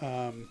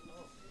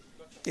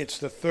 It's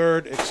the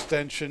third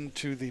extension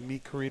to the Mi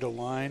Querida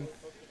line,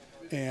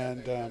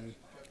 and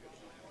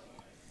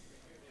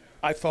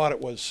I thought it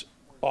was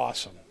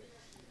awesome.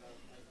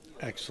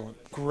 Excellent.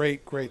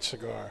 Great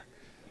cigar.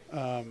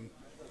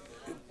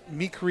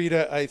 Mi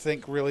Querida, I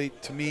think, really,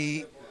 to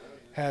me,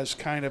 has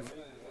kind of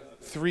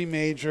three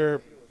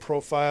major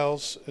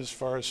profiles as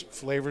far as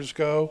flavors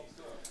go.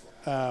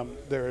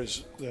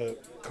 There's the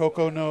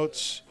cocoa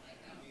notes,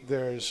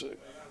 there's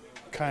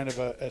kind of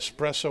a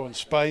espresso and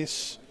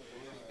spice,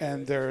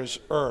 and there's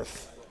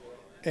earth.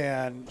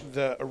 And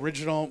the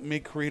original Mi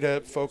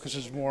Querida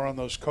focuses more on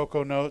those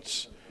cocoa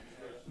notes.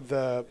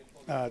 The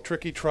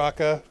Tricky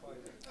Traca,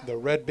 the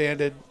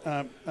red-banded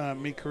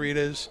Mi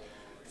Queridas,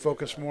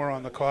 focus more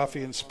on the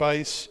coffee and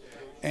spice,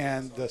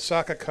 and the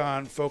Saka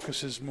Khan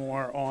focuses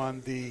more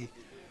on the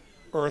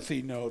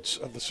earthy notes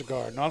of the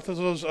cigar. Not that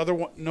those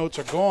other notes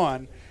are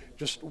gone,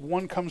 just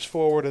one comes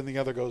forward and the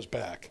other goes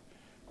back,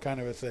 kind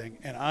of a thing.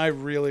 And I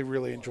really,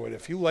 really enjoyed it.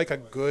 If you like a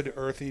good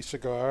earthy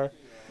cigar,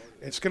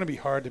 it's going to be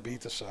hard to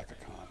beat the Saka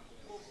Khan.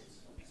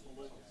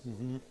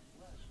 Mm-hmm.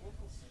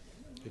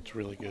 It's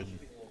really good.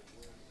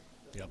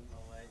 Yep.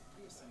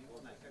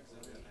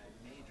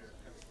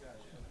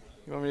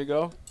 You want me to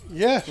go?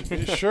 Yeah,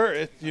 sure.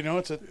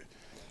 It's a.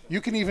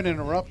 You can even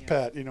interrupt,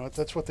 Pat.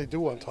 That's what they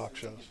do on talk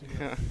shows.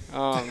 Yeah.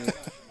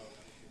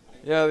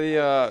 Yeah,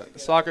 the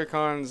Saka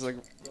Khan's like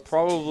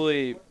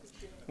probably,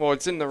 well,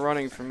 it's in the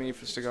running for me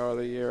for Cigar of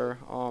the Year.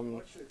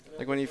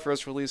 Like when he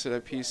first released it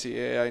at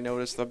PCA, I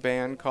noticed the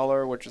band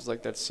color, which is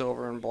like that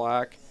silver and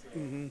black,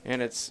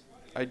 and it's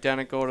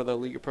identical to the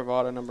Liga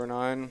Privada number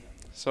 9.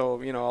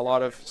 So a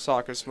lot of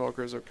Saka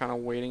smokers are kind of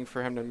waiting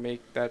for him to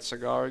make that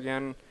cigar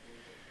again.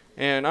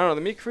 And I don't know,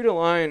 the Mi Querida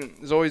line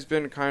has always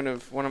been kind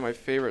of one of my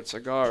favorite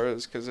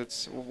cigars because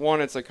it's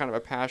like kind of a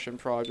passion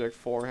project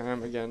for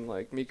him. Again,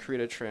 like Mi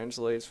Querida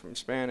translates from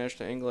Spanish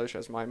to English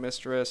as my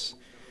mistress.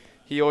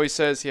 He always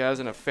says he has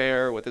an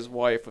affair with his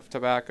wife with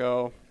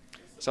tobacco.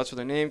 So that's where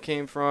the name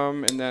came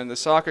from. And then the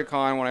Saka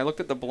Khan, when I looked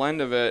at the blend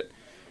of it,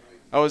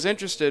 I was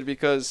interested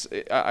because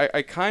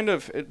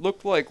it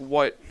looked like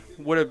what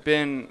would have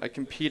been a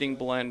competing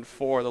blend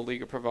for the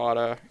Liga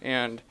Privada.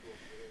 And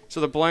so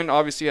the blend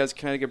obviously has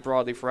Connecticut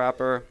broadleaf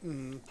wrapper.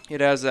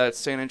 It has that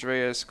San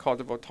Andreas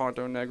Cultivo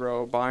Tanto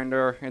Negro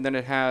binder, and then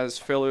it has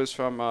fillers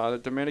from the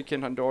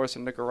Dominican, Honduras,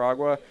 and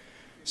Nicaragua.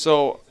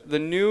 So the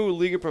new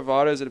Liga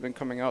Privadas that have been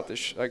coming out, the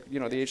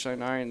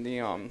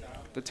H99,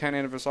 the 10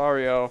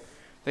 Anniversario,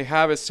 they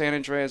have a San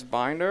Andreas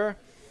binder,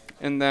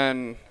 and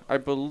then I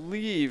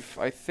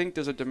think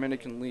there's a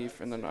Dominican leaf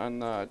on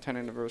the 10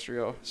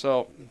 Anniversario.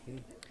 So.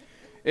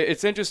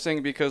 It's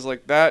interesting because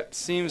like that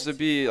seems to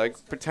be like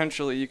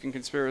potentially you can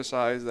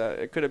conspiracize that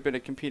it could have been a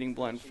competing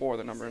blend for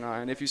the number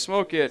 9. If you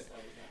smoke it,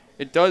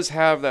 it does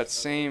have that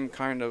same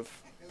kind of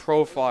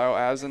profile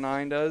as the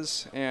 9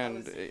 does,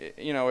 and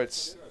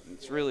it's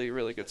really,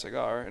 really good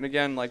cigar. And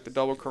again, like the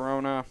double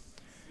Corona,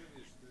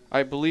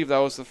 I believe that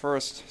was the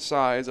first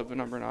size of the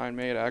number 9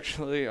 made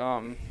actually.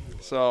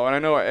 So and I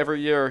know every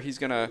year he's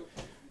gonna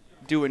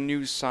do a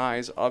new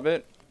size of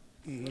it.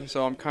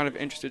 So I'm kind of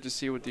interested to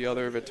see what the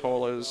other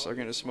Vitolas are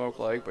going to smoke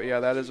like. But yeah,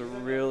 that is a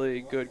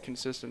really good,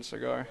 consistent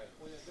cigar.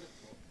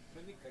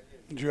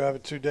 Did you have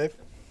it too, Dave?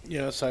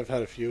 Yes, I've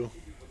had a few.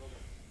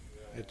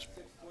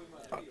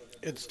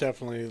 It's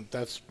definitely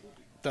that's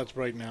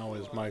right now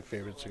is my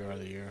favorite cigar of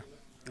the year.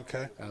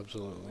 Okay.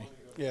 Absolutely.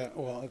 Yeah.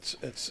 Well,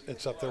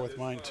 it's up there with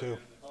mine too.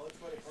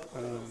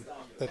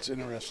 That's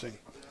interesting.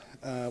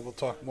 We'll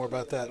talk more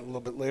about that a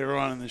little bit later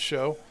on in the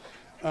show.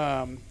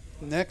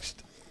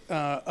 Next.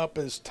 Up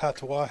is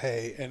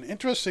Tatuaje, and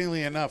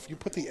interestingly enough, you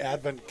put the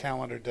Advent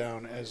calendar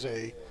down as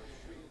a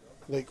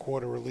late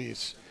quarter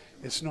release.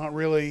 It's not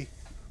really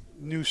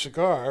new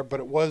cigar, but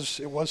it was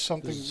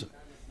something.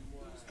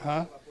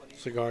 Huh?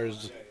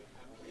 Cigars.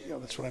 Yeah,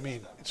 that's what I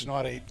mean. It's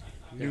not a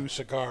new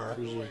cigar.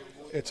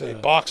 It's a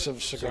uh, box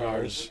of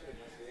cigars.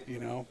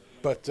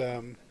 But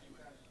and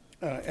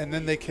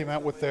then they came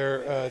out with their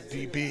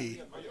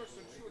DB.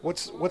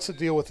 What's the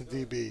deal with the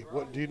DB?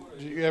 What do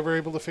you ever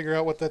able to figure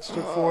out what that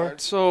stood for?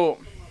 So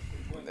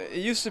it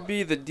used to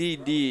be the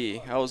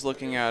DD. I was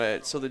looking at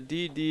it. So the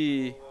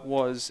DD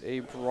was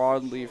a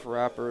broadleaf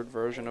wrappered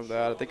version of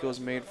that. I think it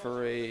was made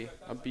for a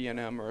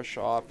B&M or a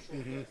shop.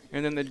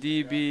 And then the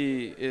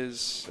DB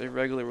is a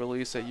regular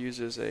release that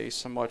uses a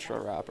Sumatra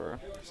wrapper.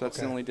 So that's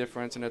the only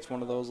difference, and it's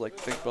one of those like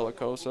thick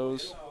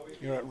bellicosos.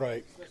 You're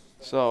right.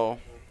 So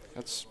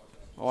that's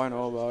all I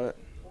know about it.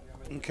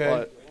 Okay.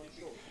 But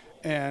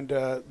and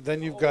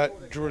then you've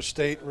got Drew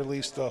Estate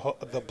released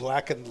the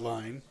Blackened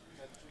line.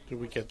 Did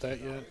we get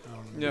that yet?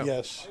 yeah.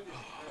 Yes.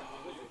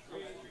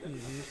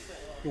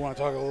 You want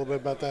to talk a little bit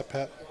about that,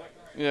 Pat?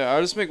 Yeah,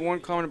 I'll just make one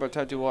comment about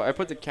Tattoo Wall. I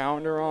put the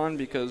calendar on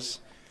because,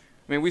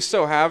 I mean, we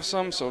still have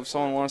some, so if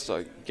someone wants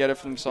to get it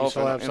for We themselves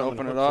still have and some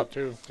open in it up. Hooked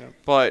too. Yep.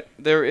 But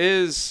there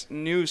is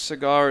new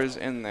cigars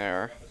in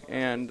there,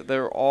 and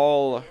they're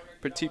all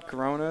Petite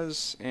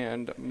Coronas,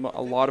 and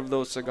a lot of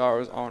those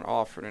cigars aren't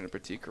offered in a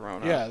Petite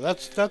Corona. Yeah,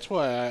 that's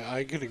why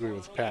I could agree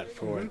with Pat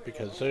for it,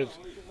 because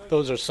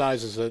those are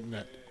sizes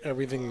that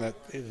everything that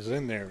is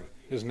in there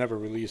is never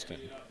released in.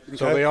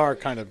 So Okay. they are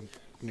kind of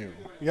new.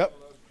 Yep.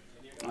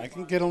 I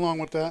can get along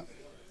with that.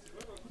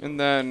 And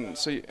then,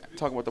 so you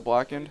talk about the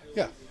blackened?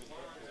 Yeah.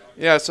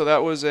 Yeah, so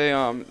that was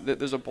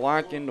there's a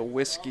blackened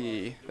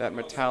whiskey that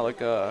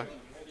Metallica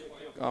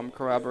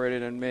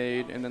corroborated and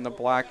made, and then the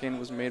blackened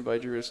was made by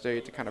Drew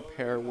Estate to kind of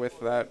pair with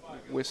that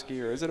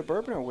whiskey. Or is it a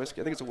bourbon or a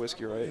whiskey? I think it's a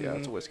whiskey, right? Yeah,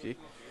 it's a whiskey.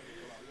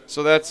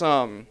 So that's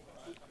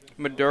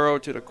Maduro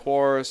to the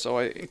core. So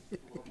it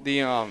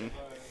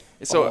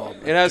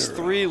has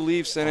 3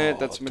 leaves in it.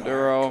 That's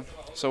Maduro.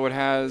 So it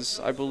has,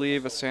 I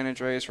believe, a San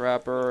Andreas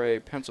wrapper, a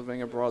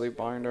Pennsylvania broadleaf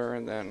binder,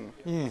 and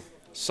then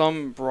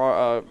some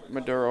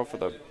Maduro for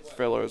the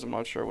fillers. I'm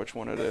not sure which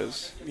one it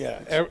is.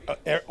 Yeah.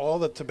 All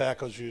the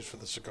tobaccos used for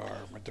the cigar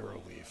are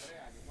Maduro leaf.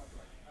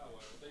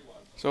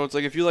 So it's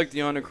like if you like the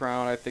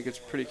Undercrown, I think it's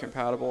pretty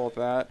compatible with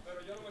that.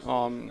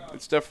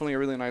 It's definitely a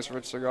really nice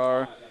rich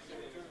cigar.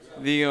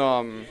 The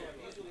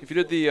if you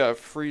did the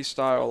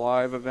Freestyle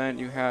Live event,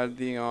 you had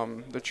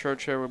the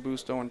Churchill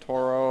Robusto and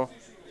Toro,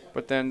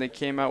 but then they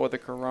came out with a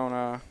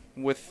Corona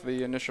with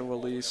the initial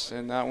release,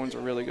 and that one's a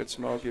really good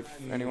smoke. If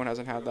anyone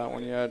hasn't had that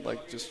one yet,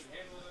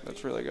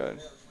 that's really good.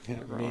 Yeah,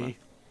 Corona. me.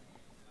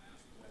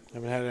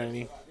 Haven't had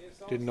any.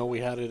 Didn't know we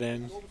had it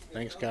in.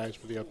 Thanks, guys,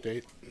 for the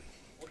update.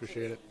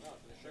 Appreciate it.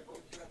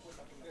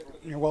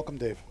 You're welcome,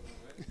 Dave.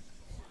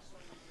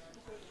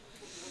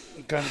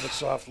 Kind of a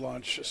soft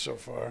launch so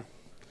far.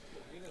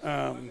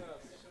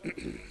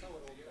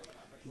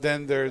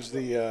 Then there's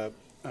the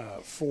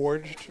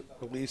Forged,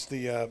 released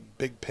the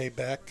Big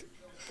Payback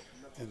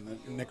in the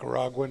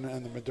Nicaraguan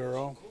and the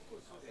Maduro.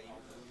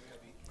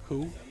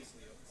 Who?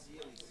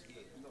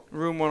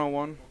 Room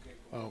 101.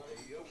 Oh,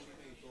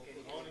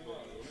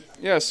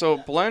 Yeah, so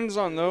blends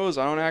on those,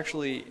 I don't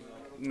actually.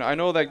 I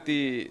know that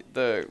the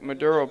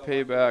Maduro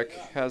Payback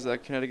has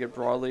that Connecticut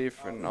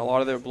broadleaf, and a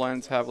lot of their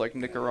blends have like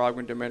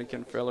Nicaraguan,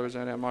 Dominican fillers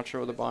in it. I'm not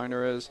sure what the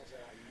binder is.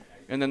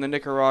 And then the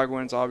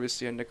Nicaraguan's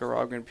obviously a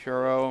Nicaraguan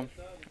Puro.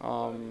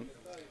 I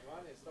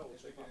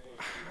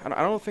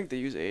don't think they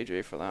use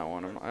AJ for that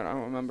one. I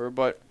don't remember,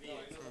 but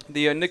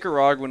the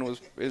Nicaraguan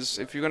is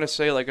if you're gonna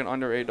say like an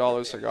under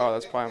 $8 cigar,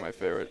 that's probably my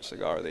favorite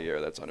cigar of the year.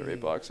 That's under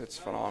 $8. It's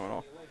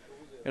phenomenal.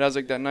 It has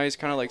like that nice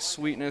kind of like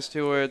sweetness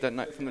to it.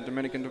 From the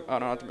Dominican,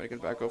 not Dominican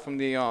tobacco, from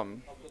the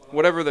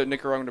whatever the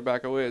Nicaraguan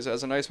tobacco is. It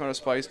has a nice amount of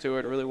spice to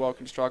it. Really well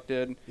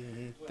constructed.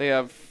 They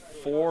have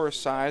 4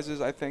 sizes,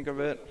 I think, of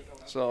it.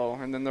 So,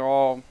 and then they're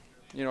all,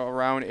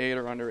 around $8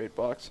 or under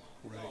 $8.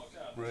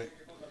 Right.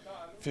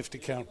 50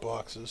 count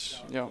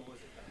boxes. Yeah.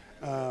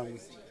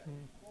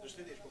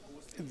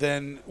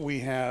 Then we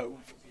have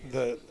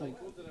the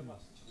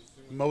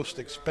most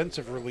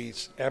expensive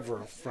release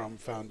ever from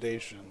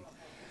Foundation,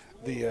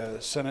 the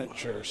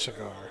Senator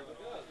cigar,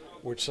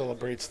 which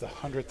celebrates the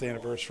 100th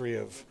anniversary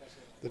of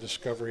the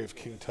discovery of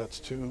King Tut's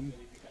tomb,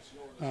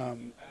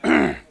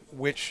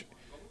 which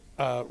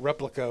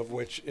replica of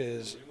which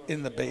is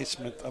in the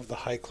basement of the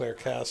Highclere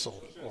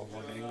Castle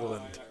over in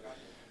England.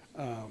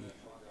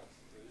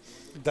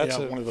 That's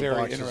yeah, a one of the very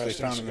boxes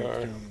interesting they found cigar. in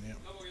the tomb. Yeah.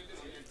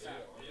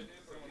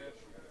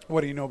 What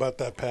do you know about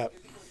that, Pat?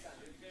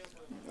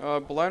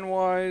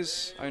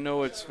 Blend-wise, I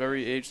know it's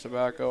very aged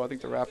tobacco. I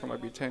think the wrapper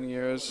might be 10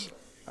 years.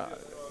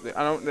 They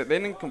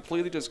didn't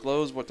completely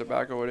disclose what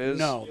tobacco it is.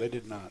 No, they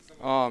did not.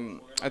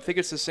 I think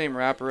it's the same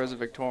wrapper as a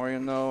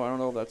Victorian, though. I don't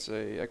know if that's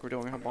a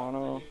Ecuadorian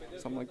Habano,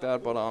 something like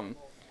that. But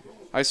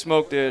I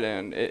smoked it,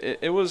 and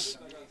it was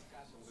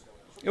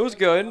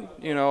good.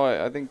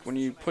 I think when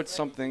you put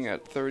something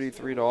at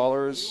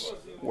 $33,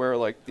 where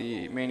like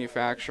the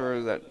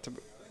manufacturer that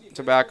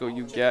tobacco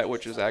you get,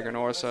 which is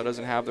Aganorsa,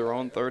 doesn't have their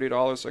own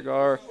 $30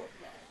 cigar,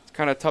 it's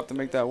kind of tough to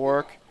make that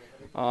work.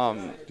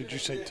 Did you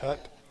say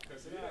Tut?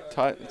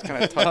 It's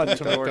kind of tough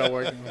to make that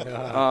work.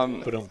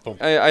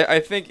 I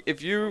think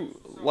if you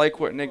like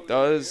what Nick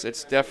does,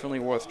 it's definitely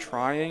worth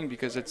trying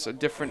because it's a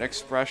different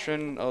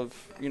expression of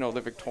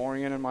the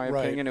Victorian, in my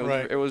opinion.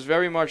 It was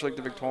very much like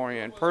the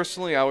Victorian.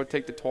 Personally, I would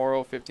take the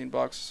Toro,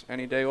 $15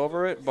 any day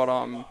over it. But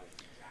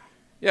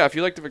yeah, if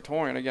you like the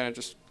Victorian, again, it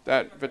just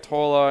that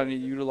Vitola, and he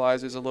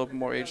utilizes a little bit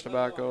more aged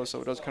tobacco,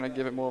 so it does kind of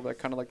give it more of that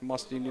kind of like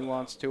musty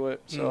nuance to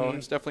it. So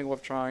it's definitely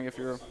worth trying if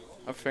you're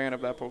a fan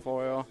of that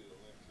portfolio.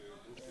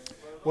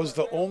 Was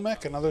the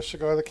Olmec another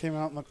cigar that came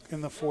out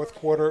in the fourth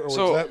quarter, or was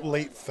that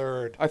late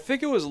third? I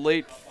think it was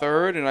late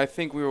third, and I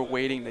think we were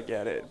waiting to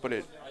get it, but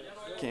it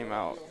came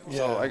out. Yeah.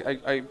 So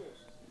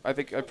I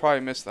think I probably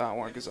missed that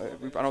one because I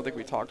don't think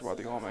we talked about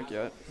the Olmec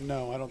yet.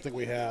 No, I don't think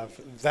we have.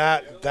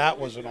 That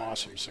was an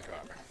awesome cigar.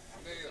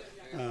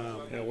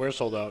 Yeah, we're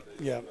sold out.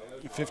 Yeah,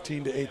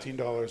 $15 to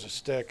 $18 a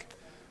stick,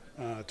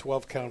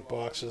 12 count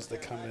boxes. They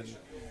come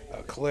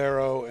a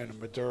Calero and a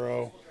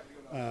Maduro,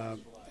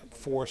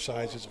 4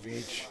 sizes of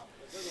each,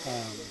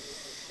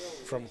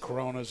 from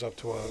Coronas up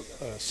to a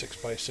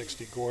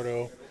 6x60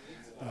 Gordo.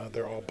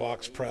 They're all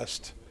box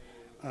pressed.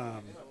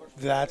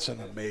 That's an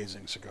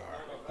amazing cigar.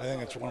 I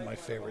think it's one of my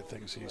favorite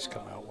things he's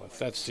come out with.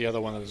 That's the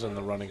other one that's in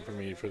the running for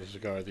me for the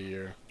cigar of the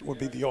year. Would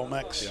be the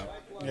Olmecs. Yeah.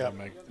 Yeah, it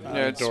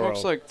Maduro.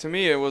 smokes like, to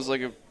me, it was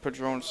like a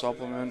Padron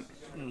supplement.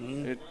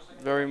 Mm-hmm. It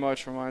very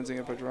much reminds me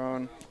of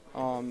Padron.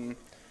 I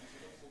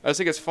just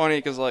think it's funny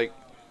because, like,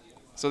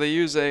 so they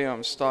use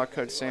a stock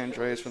cut San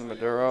Andreas from the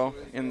Maduro,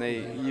 and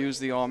they use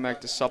the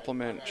Olmec to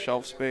supplement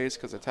shelf space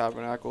because the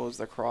Tabernacles,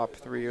 the crop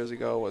 3 years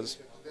ago, was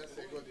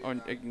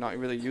not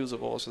really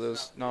usable, so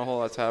there's not a whole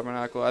lot of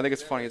Tabernacle. I think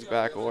it's funny it's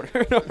back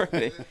ordered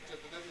already.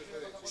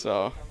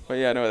 So, but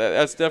yeah, no,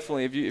 that's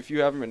definitely, if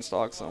you have them in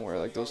stock somewhere,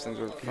 like, those things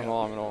are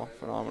phenomenal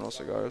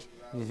cigars.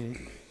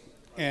 Mm-hmm.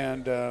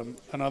 And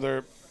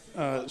another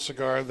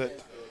cigar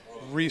that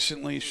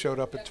recently showed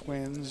up at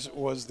Twins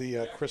was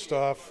the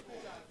Christoph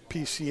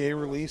PCA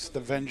release, the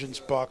Vengeance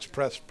Box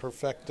Press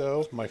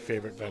Perfecto. My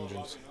favorite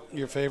Vengeance.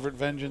 Your favorite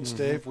Vengeance,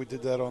 Dave? We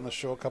did that on the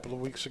show a couple of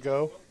weeks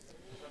ago.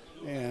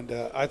 And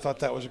I thought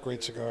that was a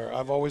great cigar.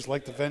 I've always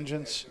liked the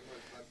Vengeance.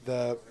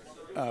 The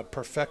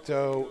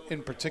Perfecto,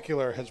 in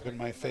particular, has been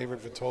my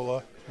favorite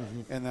Vitola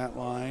in that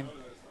line.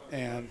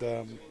 And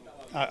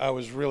I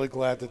was really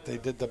glad that they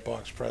did the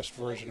box-pressed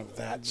version of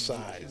that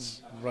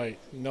size. Right.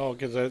 No,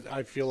 because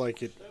I feel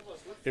like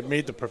it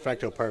made the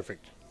Perfecto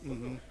perfect.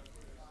 Mm-hmm.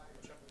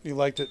 You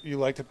liked it? You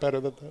liked it better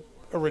than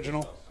the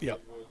original?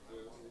 Yep.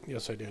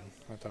 Yes, I did.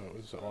 I thought it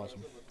was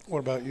awesome. What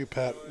about you,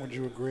 Pat? Would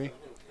you agree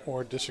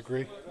or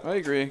disagree? I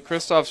agree.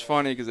 Christoph's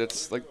funny because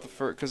it's like the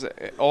first, because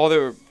all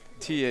their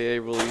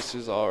TAA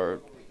releases are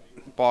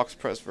box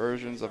press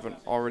versions of an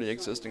already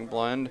existing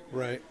blend.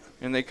 Right.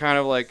 And they kind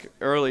of, like,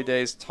 early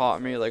days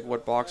taught me, like,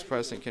 what box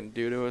pressing can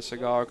do to a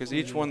cigar, because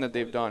each one that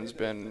they've done has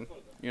been,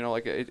 you know,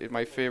 like,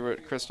 my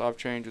favorite Christoph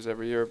changes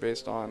every year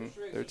based on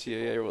their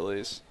TAA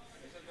release.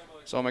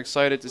 So I'm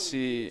excited to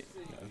see.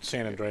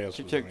 San Andreas.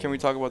 Can we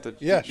talk about the?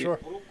 Yeah, sure.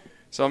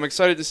 So I'm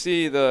excited to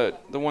see the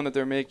one that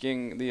they're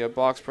making, the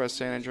box press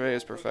San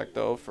Andreas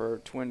Perfecto for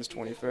Twins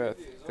 25th,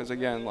 because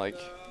again, like,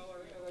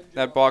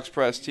 that box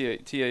press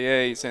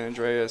TAA San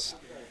Andreas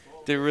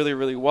did really,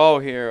 really well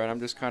here, and I'm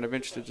just kind of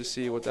interested to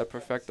see what that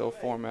Perfecto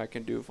format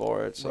can do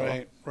for it. So.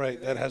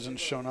 Right. That hasn't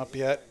shown up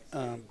yet,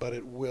 but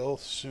it will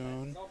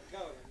soon.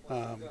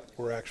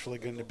 We're actually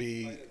going to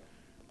be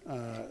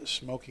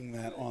smoking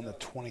that on the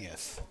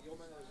 20th.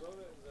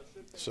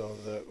 So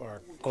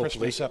our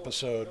Christmas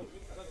episode,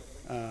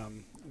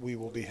 we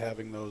will be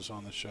having those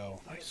on the show.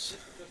 Nice.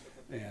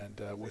 And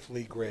with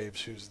Lee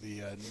Graves, who's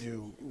the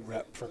new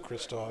rep for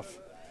Christoph.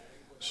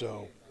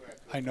 So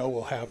I know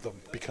we'll have them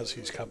because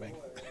he's coming.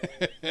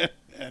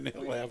 And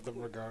he'll have them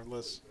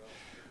regardless.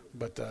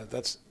 But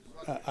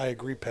I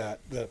agree, Pat,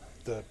 the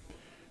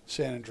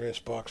San Andreas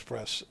box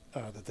press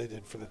that they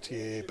did for the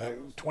TAA back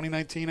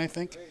 2019, I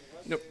think.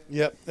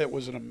 Yep, it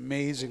was an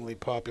amazingly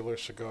popular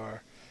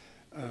cigar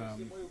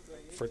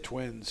for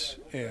Twins,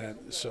 and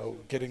so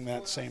getting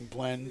that same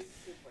blend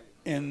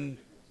in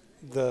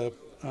the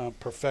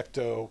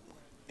Perfecto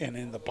and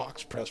in the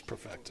box press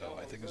Perfecto,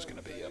 I think is going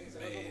to be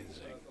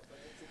amazing.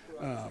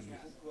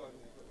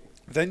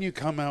 Then you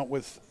come out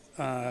with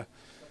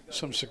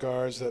some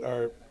cigars that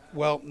are,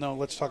 well, no,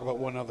 let's talk about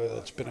one other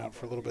that's been out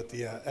for a little bit.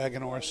 The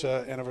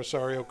Aganorsa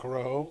Aniversario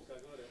Corojo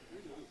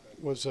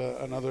was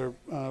another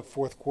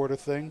fourth quarter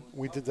thing.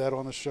 We did that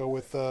on the show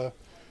with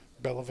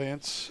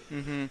Bellavance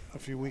a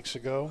few weeks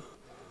ago.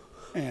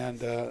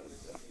 And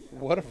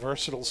what a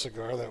versatile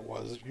cigar that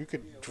was. You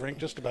could drink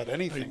just about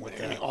anything with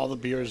that. All the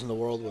beers in the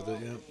world with it,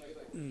 yeah.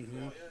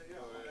 Mm-hmm.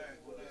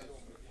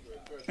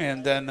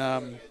 And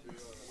then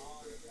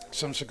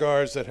some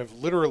cigars that have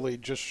literally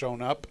just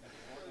shown up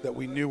that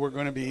we knew were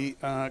going to be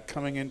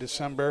coming in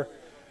December.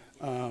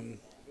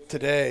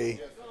 Today,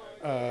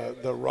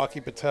 the Rocky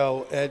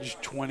Patel Edge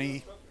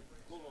 20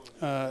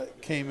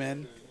 came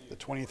in, the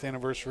 20th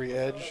anniversary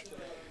Edge,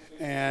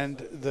 and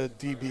the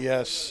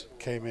DBS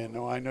came in.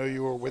 Now, I know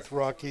you were with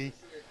Rocky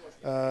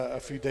a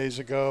few days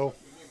ago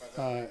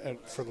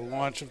for the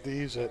launch of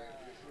these at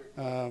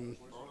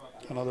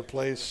another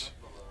place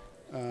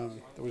that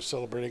was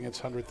celebrating its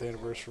 100th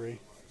anniversary,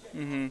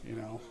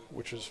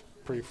 which is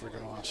pretty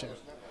freaking awesome.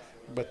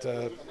 But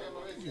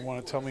you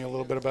want to tell me a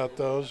little bit about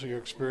those, your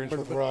experience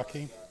with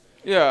Rocky?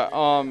 Yeah.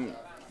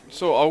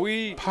 So are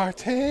we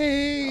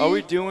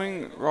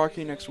doing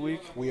Rocky next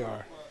week? We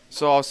are.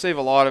 So I'll save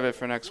a lot of it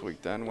for next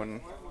week then. When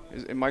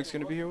Mike's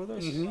going to be here with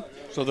us? Mm-hmm.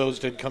 So those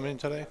did come in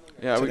today?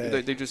 Yeah,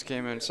 they just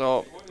came in.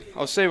 So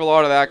I'll save a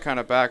lot of that kind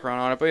of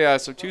background on it. But yeah,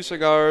 so 2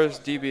 cigars,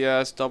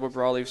 DBS, double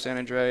broadleaf San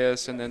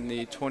Andreas, and then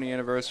the 20th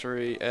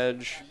anniversary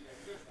Edge.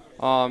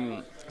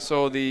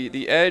 So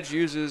the Edge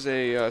uses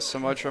a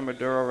Sumatra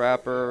Maduro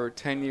wrapper,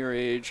 10-year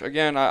age.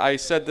 Again, I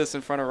said this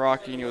in front of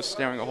Rocky, and he was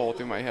staring a hole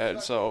through my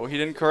head. So he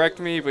didn't correct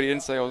me, but he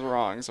didn't say I was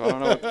wrong. So I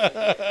don't know,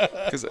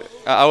 because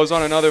I was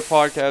on another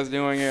podcast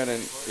doing it,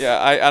 and yeah,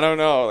 I don't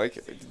know. Like,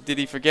 did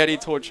he forget he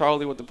told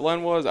Charlie what the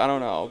blend was? I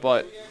don't know.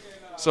 But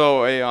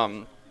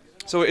so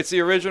so it's the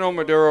original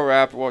Maduro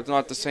wrapper. Well, it's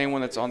not the same one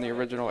that's on the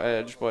original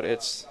Edge, but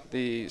it's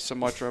the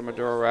Sumatra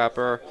Maduro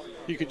wrapper.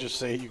 You could just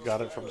say you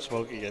got it from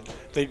smoking it.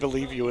 They'd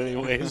believe you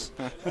anyways.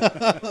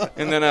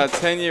 And then a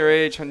 10-year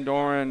age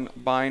Honduran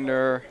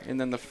binder,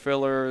 and then the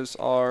fillers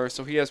are,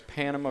 so he has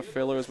Panama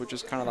fillers, which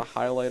is kind of the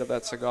highlight of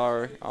that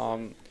cigar.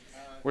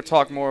 We'll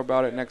talk more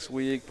about it next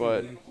week,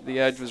 but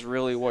the Edge was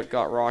really what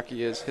got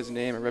Rocky his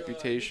name and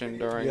reputation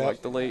during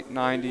like the late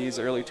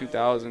 90s, early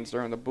 2000s,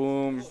 during the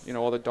boom. You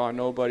know, all the Don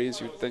Nobodies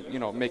who think, you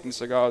know, making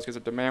cigars because the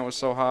demand was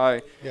so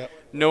high. Yep.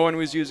 No one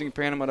was using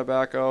Panama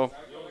tobacco,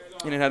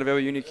 and it had a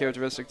very unique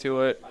characteristic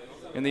to it.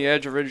 And the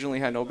Edge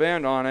originally had no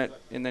band on it,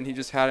 and then he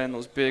just had it in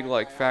those big,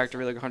 like,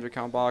 factory, like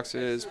 100-count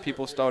boxes.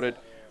 People started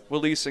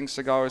releasing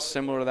cigars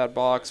similar to that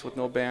box with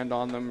no band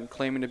on them,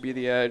 claiming to be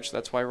the Edge.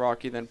 That's why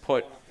Rocky then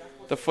put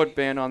the foot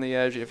band on the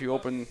Edge. If you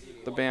open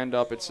the band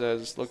up, it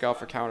says, look out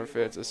for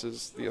counterfeits. This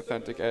is the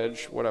authentic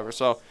Edge, whatever.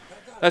 So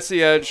that's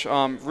the Edge.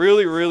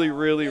 Really, really,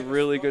 really,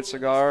 really good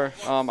cigar.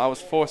 I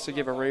was forced to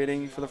give a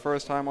rating for the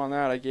first time on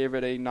that. I gave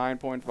it a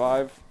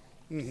 9.5.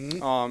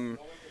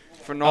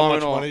 Phenomenal. How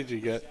much money did you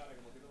get?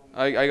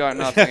 I got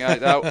nothing.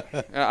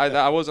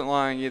 I wasn't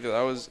lying either.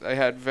 I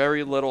had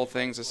very little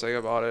things to say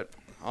about it.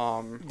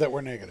 That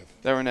were negative.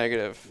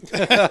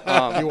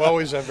 You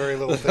always have very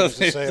little things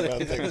to say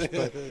about things.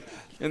 But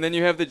and then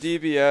you have the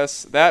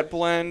DBS. That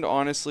blend,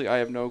 honestly, I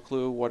have no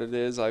clue what it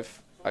is.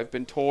 I've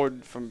been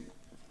told from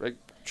like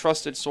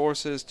trusted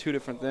sources 2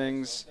 different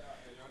things.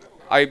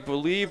 I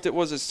believed it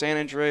was a San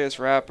Andreas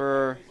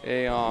wrapper,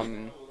 a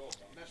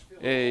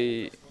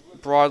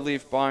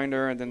broadleaf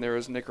binder, and then there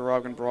was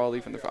Nicaraguan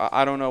broadleaf in the.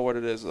 I don't know what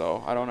it is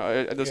though. I don't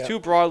know. There's 2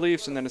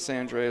 broadleafs and then a San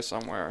Andreas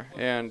somewhere.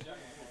 And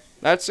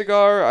that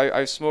cigar,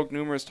 I've smoked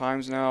numerous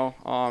times now.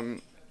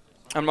 I'm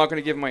not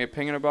going to give my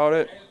opinion about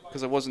it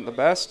because it wasn't the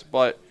best,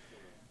 but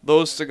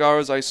those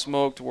cigars I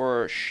smoked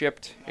were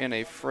shipped in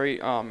a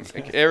freight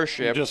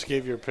airship. You just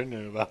gave your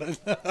opinion about it.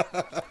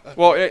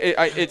 Well,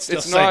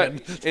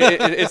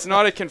 it's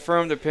not a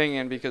confirmed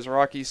opinion because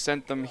Rocky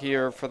sent them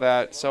here for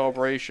that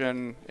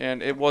celebration,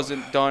 and it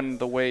wasn't done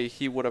the way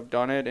he would have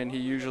done it. And he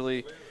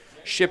usually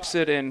ships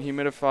it in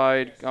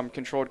humidified,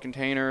 controlled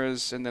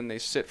containers, and then they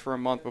sit for a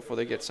month before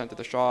they get sent to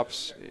the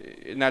shops.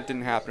 And that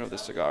didn't happen with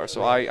this cigar,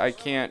 so I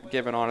can't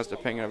give an honest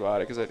opinion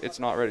about it because it's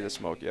not ready to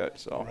smoke yet.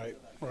 So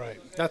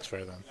right. That's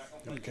fair then.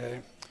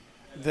 Okay.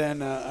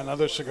 Then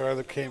another cigar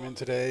that came in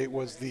today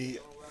was the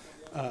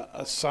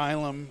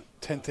Asylum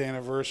 10th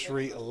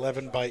Anniversary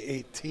 11 by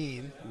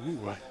 18.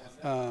 Ooh.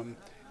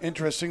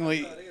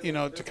 Interestingly,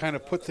 to kind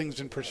of put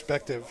things in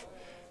perspective,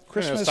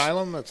 Christmas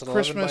Asylum, that's an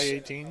 11 by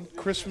 18?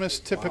 Christmas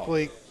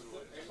typically,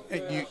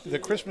 the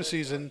Christmas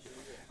season,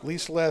 at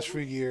least the last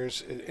few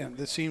years, and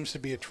this seems to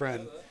be a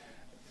trend,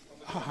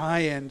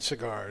 high-end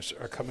cigars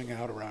are coming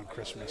out around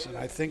Christmas. And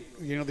I think,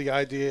 the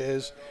idea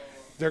is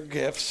they're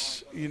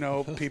gifts.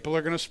 People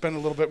are going to spend a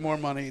little bit more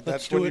money.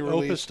 That's when you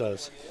release. Opus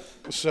does.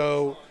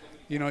 So,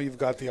 you've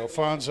got the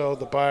Alfonso,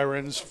 the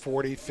Byrons,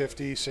 40,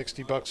 50,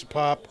 60 bucks a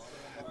pop.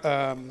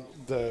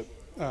 The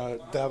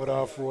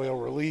Davidoff Royal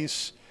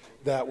Release,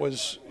 that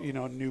was,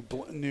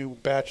 new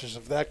batches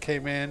of that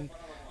came in.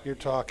 You're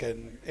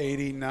talking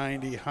 $80,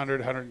 $90,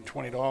 $100,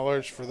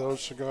 $120 for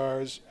those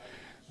cigars.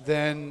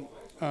 Then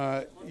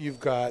you've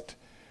got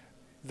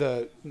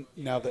the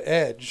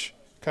Edge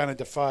kind of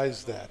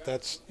defies that.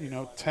 That's, $10,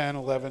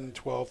 $11, $12,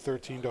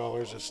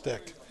 $13 a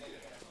stick.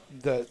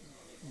 The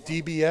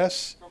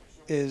DBS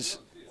is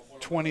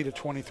 $20 to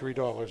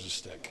 $23 a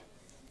stick.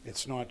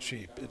 It's not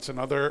cheap. It's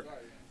another,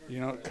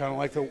 kind of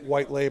like the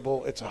white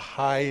label. It's a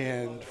high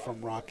end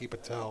from Rocky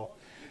Patel.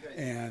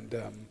 And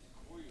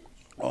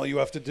all you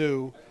have to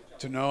do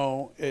to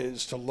know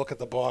is to look at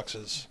the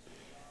boxes.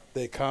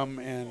 They come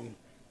in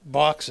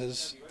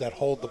boxes that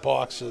hold the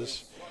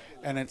boxes,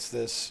 and it's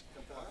this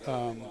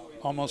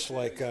almost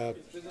like a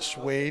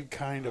suede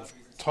kind of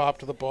top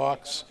to the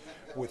box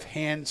with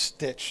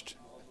hand-stitched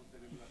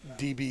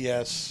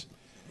DBS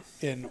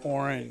in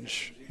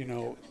orange,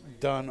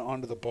 done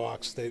onto the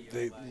box.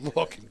 They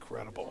look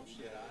incredible.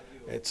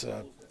 It's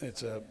a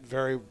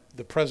very,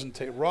 the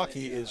presentation.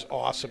 Rocky is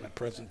awesome at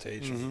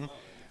presentation.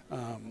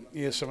 Mm-hmm.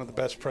 He has some of the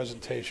best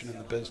presentation in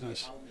the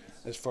business,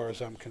 as far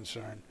as I'm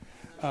concerned.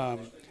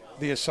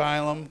 The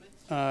Asylum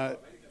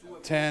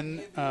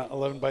 10,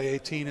 11 by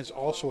 18 is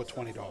also a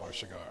 $20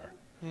 cigar.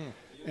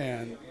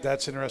 And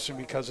that's interesting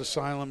because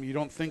Asylum, you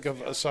don't think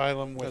of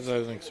Asylum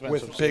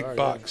with big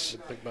bucks.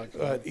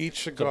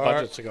 Each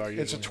cigar,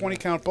 it's a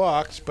 20-count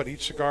box, but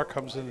each cigar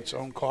comes in its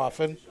own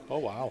coffin. Oh,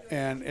 wow.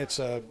 And it's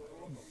a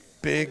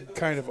big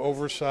kind of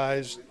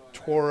oversized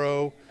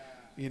Toro,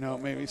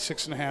 maybe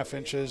 6.5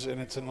 inches,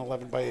 and it's an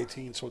 11 by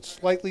 18. So it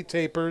slightly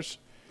tapers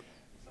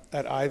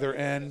at either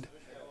end.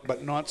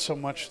 but not so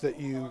much that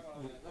you,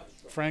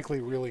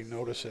 frankly, really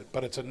notice it.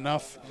 But it's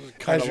enough.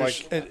 Kinda As you're,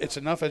 like- it's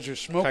enough as you're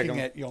smoking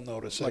Kinda it, you'll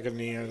notice it. Like a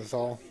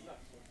Neanderthal,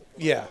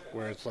 Yeah,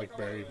 where it's like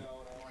very,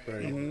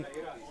 very.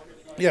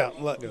 yeah,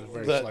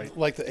 very slight.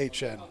 like the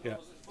HN. Yeah.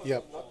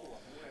 Yep.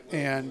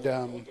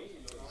 And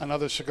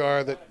another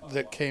cigar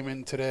that came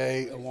in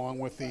today, along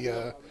with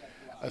the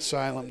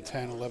Asylum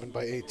 10 11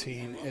 by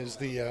 18, is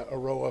the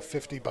Aroa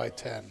 50 by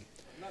 10,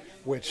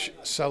 which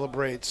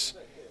celebrates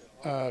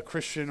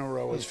Christian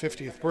Aroa's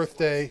 50th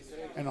birthday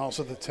and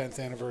also the 10th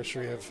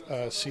anniversary of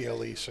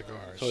CLE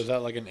cigars. So is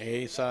that like an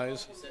A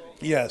size?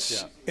 Yes,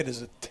 Yeah. it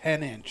is a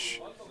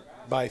 10-inch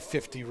by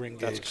 50 ring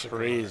gauge That's cigar.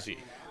 crazy.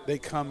 They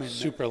come in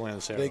Super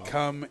Lancero. They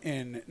come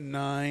in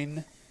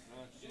 9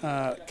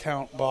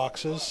 count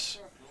boxes,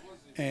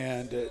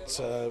 and it's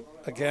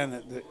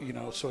again,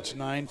 so it's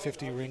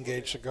 950 ring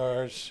gauge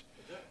cigars.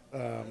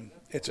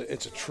 It's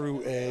a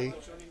true A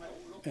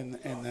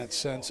in that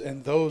sense,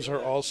 and those are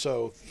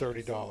also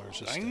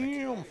 $30 a stick.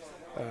 Damn.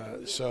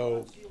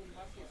 So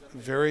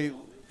very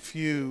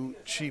few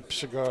cheap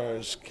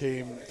cigars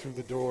came through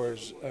the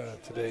doors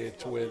today at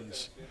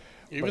Twins.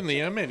 Even the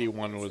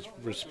M81 was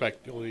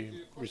respectfully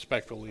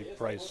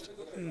priced.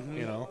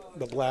 You know?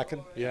 The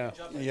Blacken, Yeah.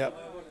 yep,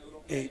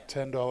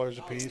 $8-10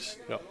 a piece.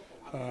 Yep.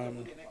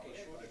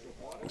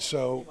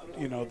 So,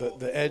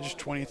 the Edge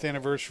 20th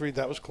anniversary,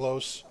 that was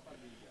close.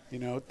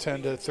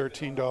 $10 to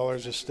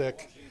 $13 a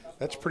stick.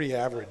 That's pretty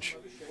average.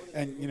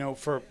 And,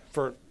 for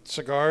a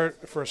cigar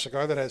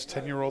that has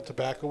 10-year-old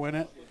tobacco in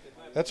it,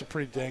 that's a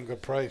pretty dang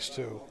good price,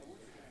 too.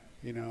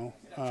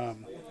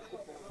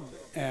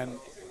 And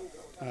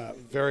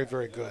very,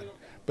 very good.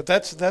 But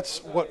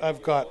that's what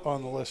I've got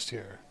on the list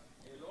here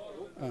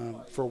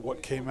for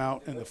what came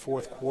out in the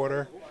fourth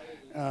quarter.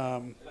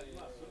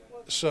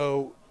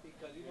 So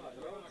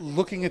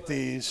looking at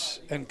these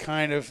and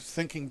kind of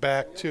thinking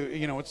back to,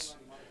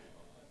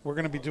 we're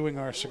going to be doing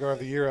our Cigar of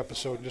the Year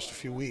episode in just a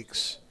few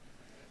weeks.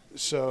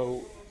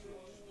 So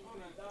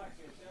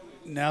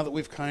now that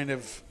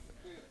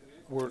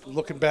we're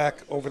looking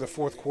back over the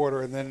fourth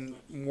quarter and then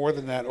more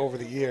than that over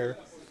the year,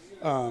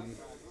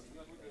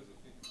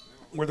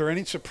 were there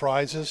any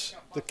surprises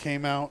that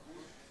came out,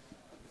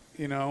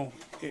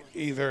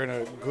 either in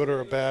a good or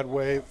a bad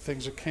way,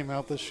 things that came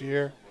out this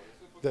year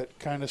that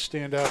kind of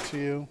stand out to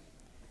you?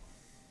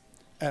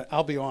 And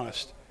I'll be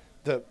honest,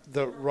 the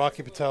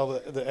Rocky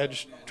Patel, the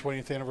Edge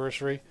 20th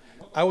anniversary,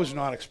 I was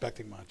not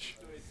expecting much.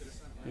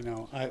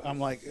 I'm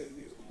like,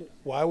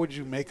 why would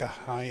you make a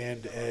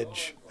high-end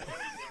Edge?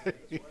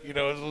 It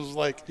was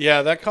like...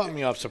 Yeah, that caught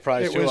me off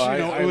surprise, It too. was,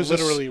 I was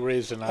literally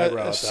raised an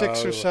eyebrow. a at $6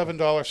 how- or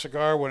 $7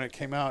 cigar when it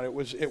came out. It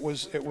was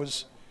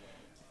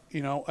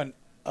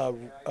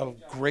a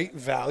great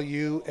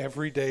value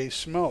everyday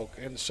smoke.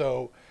 And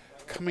so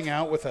coming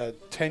out with a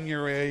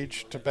 10-year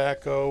age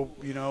tobacco,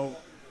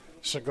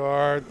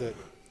 cigar that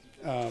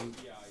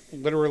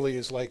literally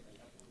is like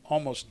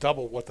almost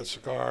double what the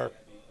cigar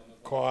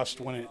cost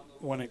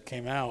when it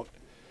came out.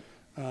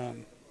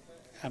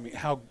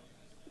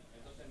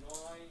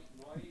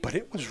 But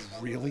it was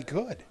really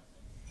good.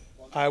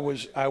 I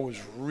was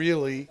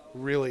really,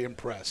 really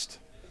impressed.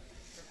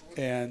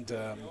 And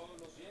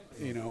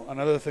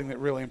another thing that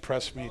really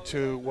impressed me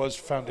too was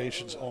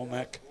Foundation's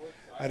Olmec.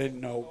 I didn't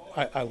know.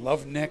 I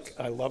love Nick.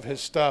 I love his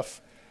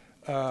stuff.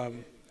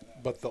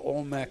 But the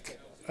Olmec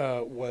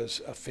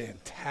was a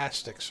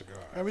fantastic cigar.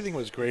 Everything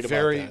was great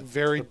Very, about that.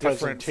 very The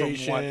different from what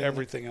presentation,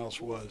 everything else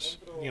was.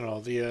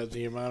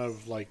 The amount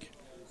of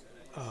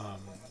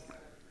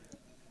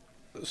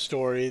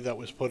story that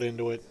was put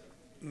into it.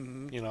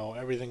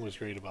 Everything was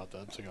great about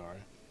that cigar.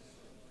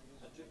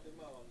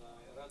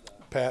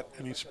 Pat,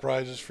 any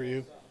surprises for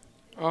you?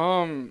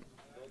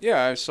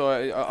 Yeah. So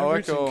I'll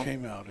Everything echo.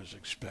 came out as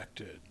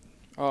expected.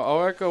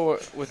 I'll echo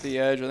with the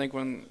Edge. I think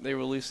when they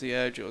released the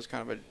Edge, it was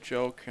kind of a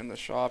joke in the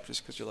shop,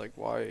 just because you're like,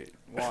 why?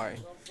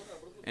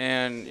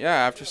 And yeah,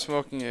 after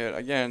smoking it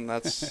again,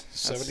 that's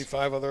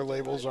 75 other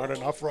labels aren't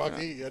enough,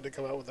 Rocky. Yeah. You had to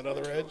come out with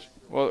another Edge.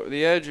 Well,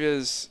 the Edge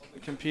is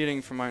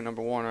competing for my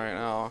number one right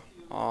now,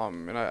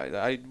 and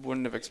I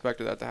wouldn't have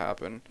expected that to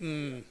happen.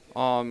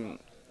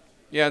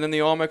 Yeah, and then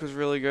the Olmec was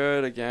really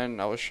good. Again,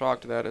 I was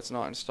shocked that it's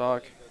not in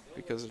stock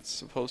because it's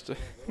supposed to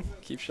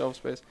keep shelf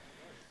space.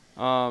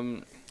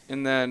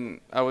 And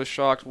then I wasn't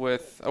shocked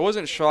with the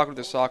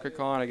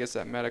SoccerCon. I guess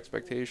that met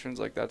expectations.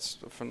 Like, that's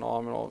a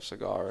phenomenal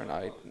cigar. And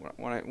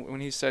when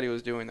he said he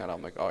was doing that,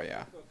 I'm like, oh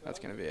yeah, that's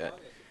gonna be it.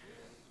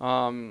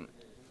 And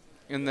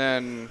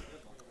then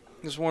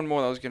there's one more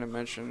that I was gonna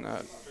mention.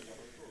 That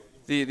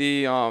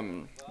the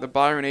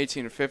Byron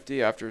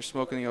 1850, after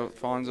smoking the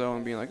Alfonso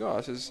and being like, oh,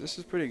 this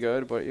is pretty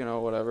good, but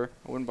whatever,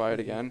 I wouldn't buy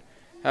it again.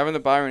 Having the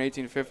Byron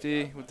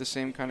 1850 with the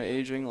same kind of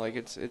aging, like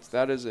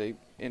that is a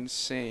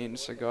insane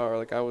cigar.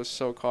 Like, I was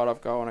so caught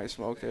off guard when I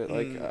smoked it.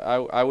 Like,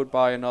 I would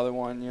buy another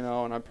one,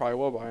 and I probably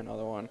will buy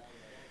another one.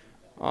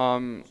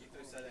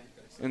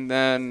 And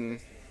then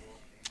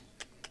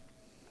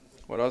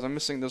what else? I'm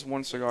missing this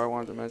one cigar I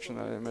wanted to mention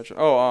that I didn't mention.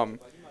 Oh, I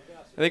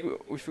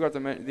think we forgot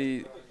to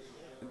mention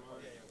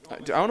I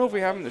don't know if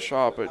we have it in the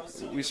shop,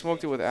 but we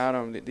smoked it with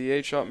Adam. The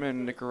H.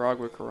 Upman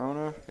Nicaragua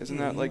Corona. Isn't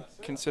that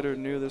like considered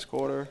new this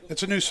quarter?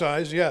 It's a new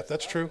size. Yeah,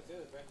 that's true.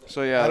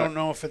 So yeah, I don't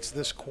know if it's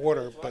this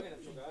quarter,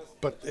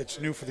 but it's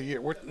new for the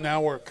year.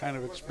 We're kind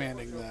of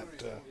expanding that.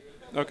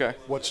 Okay.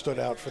 What stood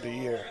out for the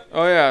year?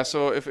 Oh yeah.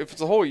 So if it's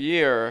a whole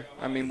year,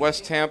 I mean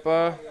West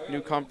Tampa,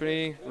 new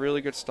company,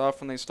 really good stuff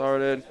when they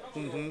started.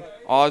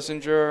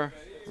 Ozinger,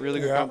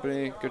 really good Yeah.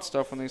 company, good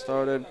stuff when they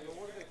started.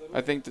 I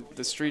think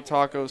the street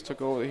tacos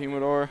took over the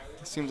humidor.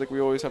 It seems like we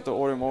always have to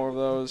order more of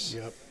those.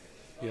 Yep.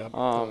 Yep.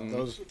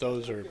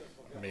 Those are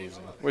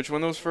amazing. Which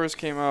when those first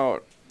came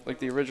out, like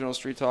the original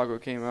street taco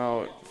came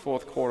out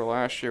fourth quarter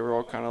last year, we're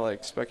all kind of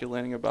like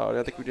speculating about it.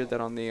 I think we did that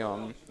on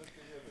the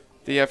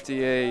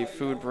FDA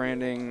food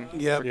branding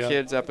Yep. for Yep.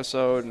 kids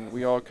episode, and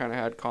we all kind of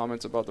had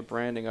comments about the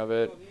branding of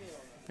it.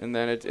 And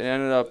then it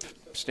ended up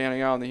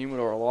standing out in the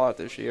humidor a lot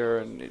this year,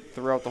 and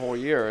throughout the whole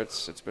year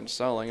it's been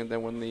selling. And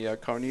then when the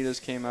carnitas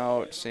came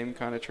out, same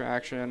kind of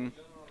traction.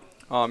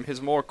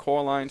 His more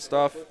core line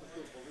stuff,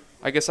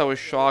 I guess I was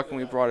shocked when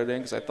we brought it in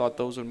because I thought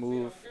those would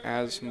move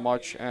as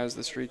much as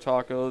the street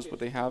tacos, but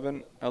they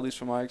haven't, at least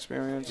from my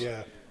experience.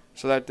 Yeah.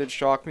 So that did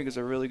shock me because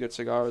they're really good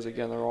cigars.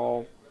 Again, they're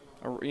all,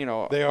 They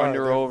are.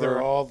 under They're,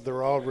 over.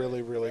 they're all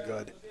really, really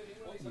good.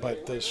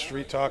 But the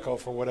street taco,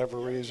 for whatever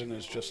reason,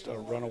 is just a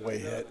runaway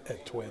hit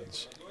at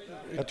Twins.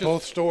 At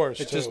both stores,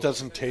 It too. just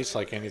doesn't taste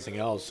like anything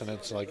else, and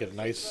it's like a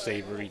nice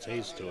savory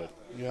taste to it.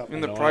 Yep.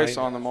 And the know, price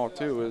I- on them all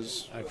too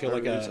is I feel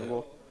very like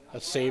reasonable. a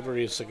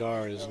savory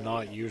cigar is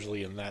not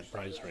usually in that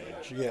price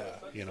range. Yeah.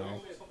 You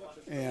know,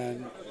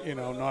 And,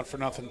 not for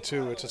nothing,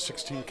 too. It's a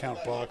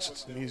 16-count box.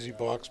 It's an easy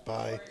box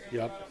buy.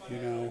 yep.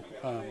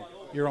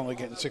 You're only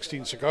getting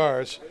 16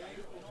 cigars,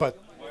 but,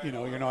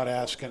 you're not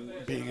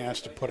being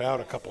asked to put out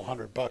a couple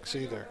 $100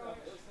 either.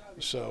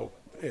 So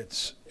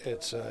it's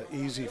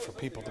easy for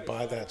people to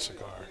buy that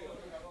cigar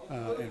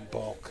in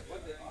bulk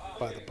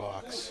by the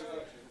box.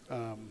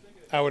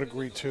 I would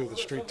agree too. The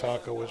street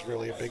taco was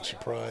really a big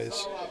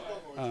surprise.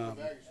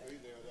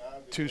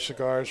 2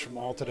 cigars from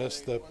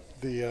Altadis, the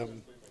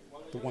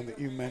one that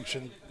you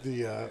mentioned,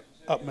 the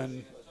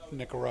Upman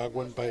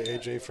Nicaraguan by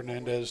AJ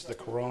Fernandez, the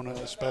Corona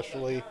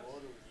especially,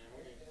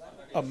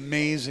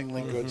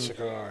 amazingly good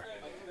cigar,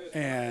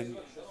 and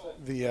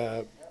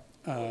the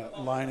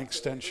line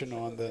extension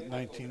on the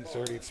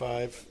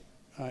 1935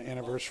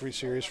 anniversary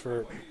series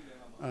for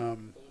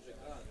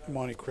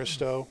Monte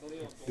Cristo,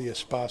 the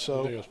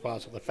Espaso,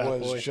 The Fat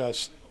was Boy.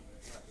 just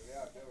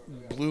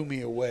blew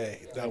me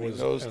away. I mean, was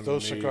those an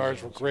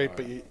cigars were amazing great,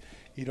 cigar. but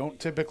you don't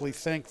typically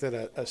think that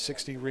a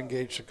 60 ring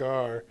gauge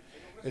cigar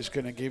is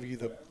going to give you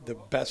the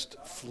best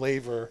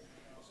flavor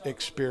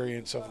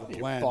experience of the You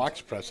blend. box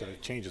press it,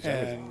 it changes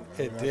everything.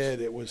 And it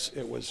did. It was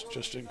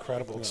just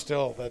incredible.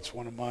 Still, that's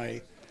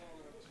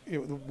it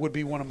would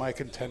be one of my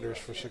contenders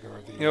for cigar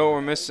of the year. You know what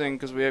we're missing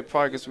because we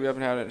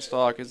haven't had it in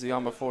stock is the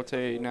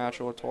Amaforte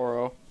Natural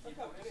Toro.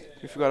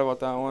 You forgot about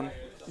that one.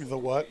 The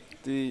what?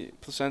 The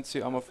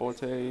Plasencia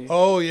Amaforte.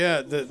 Oh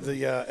yeah,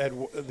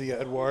 the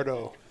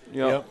Eduardo.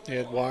 Yep.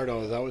 The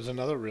Eduardo, that was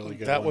another really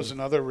good That one. was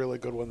another really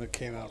good one that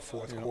came out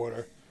fourth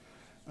quarter.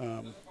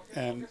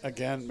 And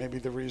again, maybe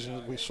the reason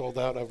is we sold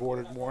out. I've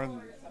ordered more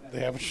and they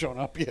haven't shown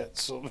up yet,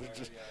 so they're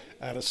just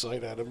out of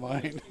sight, out of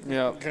mind,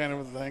 Yeah. kind of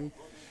a thing.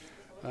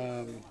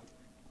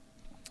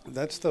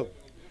 That's the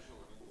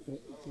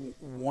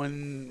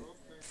one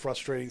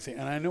frustrating thing,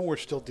 and I know we're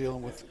still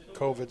dealing with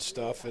COVID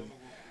stuff, and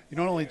you're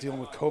not only dealing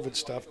with COVID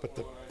stuff, but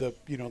the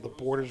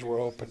borders were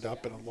opened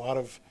up, and a lot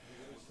of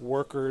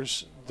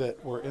workers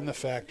that were in the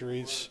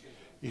factories,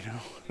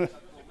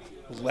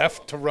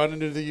 left to run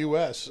into the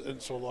U.S.,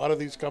 and so a lot of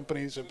these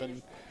companies have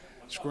been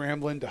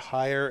scrambling to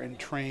hire and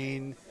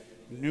train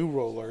new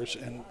rollers,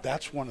 and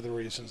that's one of the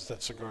reasons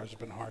that cigars have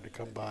been hard to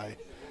come by.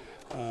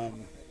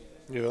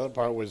 The other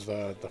part was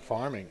the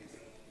farming.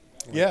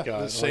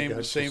 The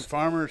same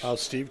farmers.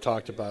 Steve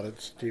talked about it.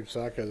 Steve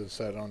Saka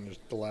said on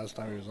the last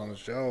time he was on the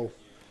show,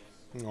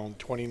 in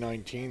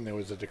 2019 there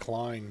was a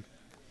decline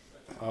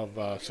of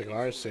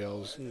cigar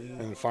sales,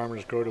 and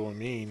farmers grow to a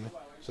mean,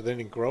 so they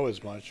didn't grow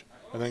as much.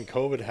 And then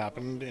COVID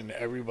happened, and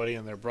everybody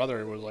and their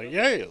brother was like,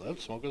 "Yay,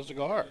 let's smoke a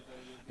cigar,"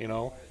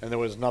 And there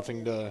was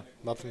nothing to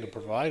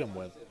provide them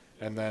with.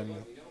 And then,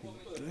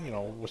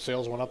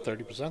 sales went up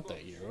 30%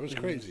 that year. It was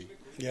crazy.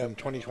 Yeah. In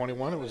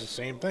 2021, it was the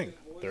same thing,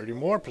 30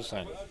 more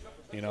percent.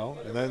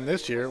 And then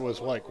this year it was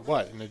like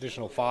an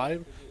additional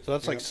 5. So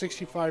that's like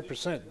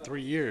 65% in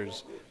 3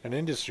 years. An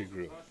industry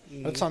grew.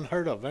 That's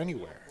unheard of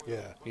anywhere.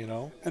 Yeah.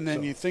 And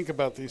then you think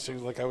about these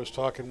things, like I was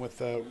talking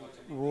with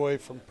Roy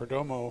from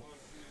Perdomo,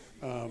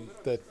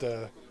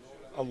 that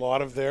a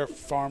lot of their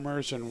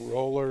farmers and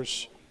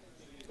rollers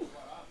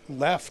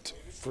left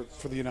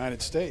for the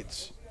United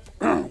States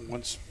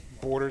once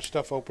border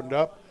stuff opened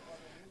up,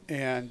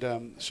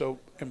 and so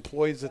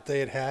employees that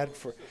they had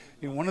for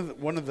one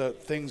of the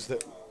things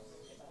that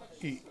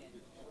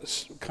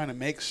kind of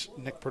makes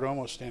Nick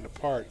Perdomo stand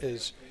apart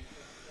is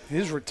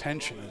his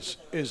retention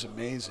is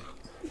amazing.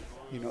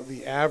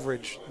 The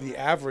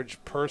average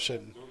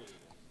person,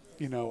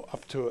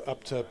 up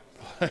to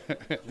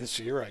this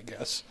year, I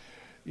guess,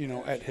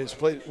 at his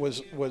place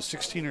was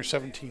 16 or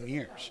 17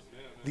 years.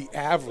 The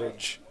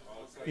average,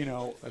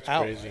 That's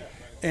out. crazy.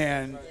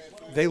 And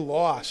they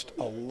lost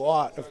a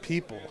lot of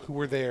people who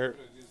were there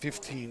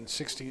 15,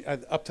 16,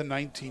 up to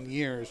 19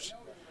 years.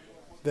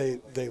 They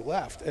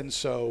left. And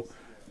so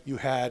you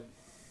had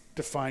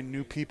to find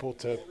new people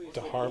to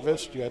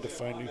harvest. You had to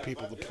find new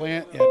people to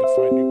plant. You had to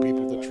find new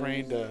people to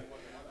train to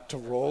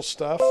roll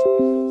stuff.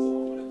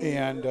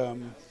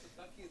 And,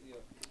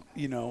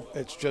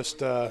 it's just,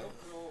 that's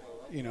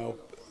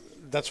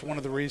one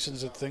of the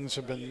reasons that things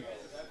have been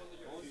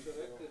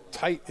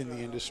tight in the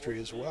industry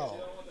as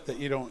well, that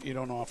you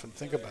don't often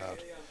think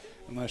about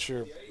unless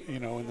you're,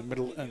 in the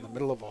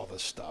middle of all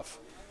this stuff.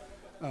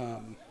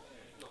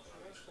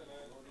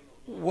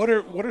 What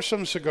are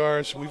some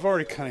cigars? We've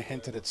already kind of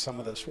hinted at some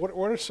of this. What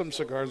are some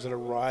cigars that are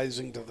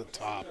rising to the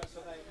top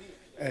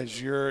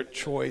as your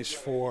choice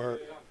for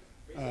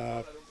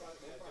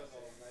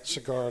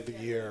cigar of the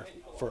year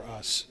for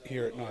us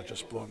here at Not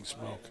Just Blowing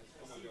Smoke?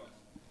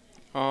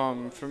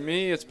 For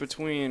me, it's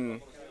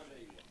between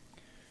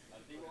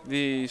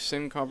the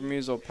Sin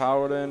Compromiso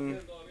Paladin,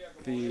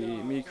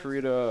 the Mi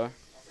Querida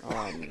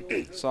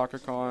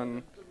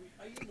SakaCon,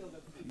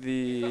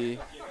 the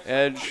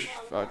Edge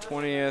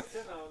 20th,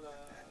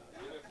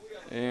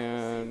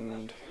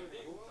 and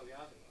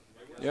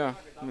yeah,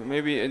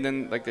 maybe, and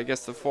then I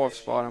guess the fourth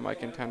spot on my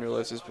contender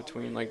list is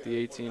between the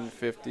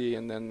 1850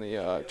 and then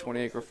the 20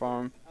 Acre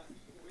Farm.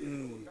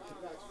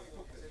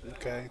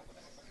 Okay.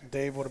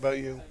 Dave, what about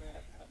you?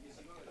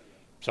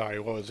 Sorry,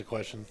 what was the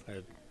question?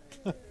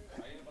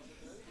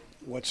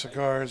 What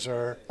cigars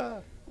are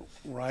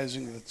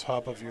rising to the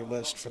top of your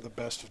list for the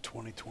best of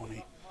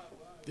 2020?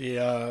 The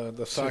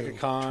SakaCon.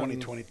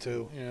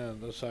 2022. Yeah,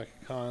 the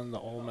SakaCon, the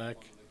Olmec.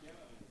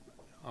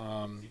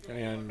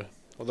 And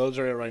those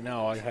are it right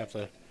now. I have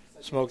to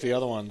smoke the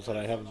other ones that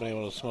I haven't been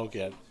able to smoke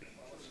yet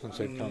since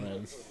they've come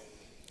in.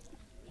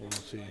 We'll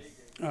see.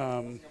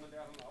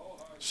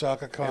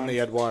 SakaCon. And the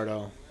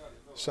Eduardo.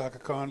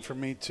 SakaCon for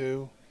me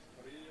too.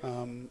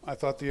 I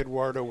thought the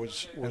Eduardo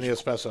was And the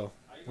Espresso.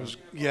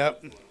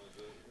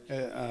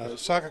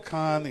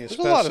 SakaCon, the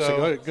Espresso. There's a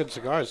lot of good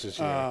cigars this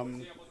year.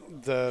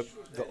 The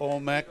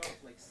Olmec,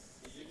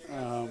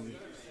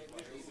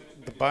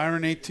 the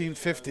Byron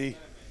 1850.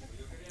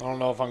 I don't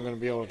know if I'm going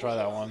to be able to try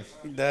that one.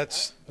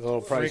 That's It's a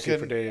little pricey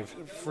for Dave.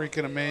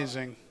 Freaking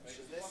amazing.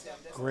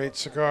 Great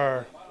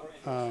cigar.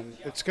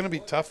 It's going to be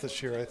tough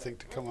this year, I think,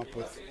 to come up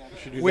with. We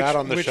should do that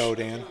on the show,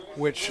 Dan.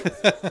 Which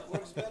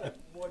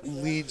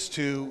leads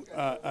to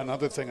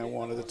another thing I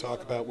wanted to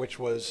talk about, which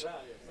was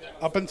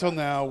up until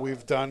now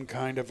we've done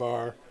kind of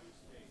our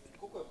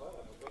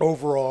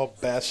overall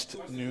best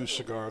new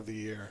cigar of the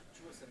year.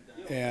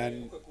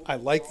 And I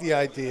like the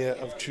idea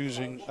of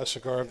choosing a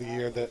cigar of the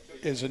year that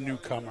is a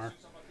newcomer.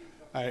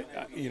 I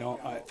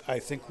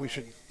think we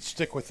should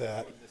stick with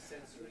that.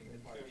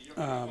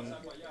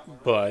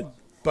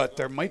 But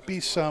there might be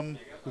some,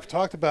 we've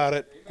talked about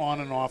it on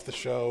and off the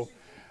show,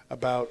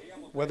 about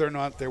whether or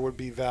not there would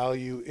be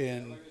value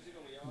in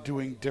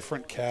doing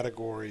different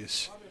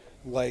categories,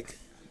 like,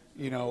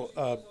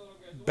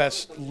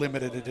 best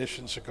limited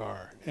edition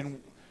cigar,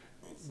 and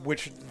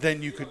which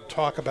then you could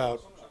talk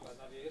about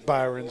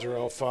Byrons or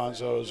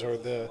Alfonsos or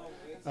the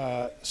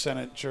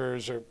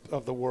Senators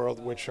of the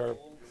world, which are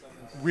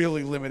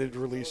really limited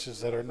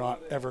releases that are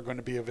not ever going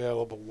to be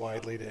available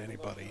widely to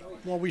anybody.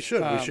 Well, we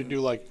should. We should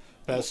do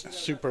best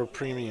super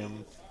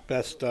premium,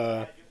 best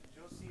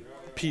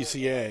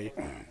PCA,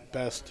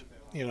 best,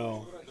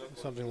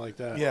 something like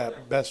that. Yeah,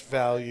 best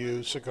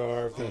value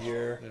cigar of the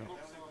year.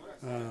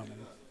 Yeah.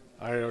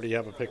 I already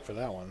have a pick for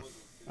that one.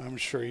 I'm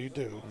sure you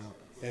do.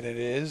 And it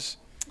is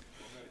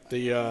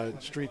the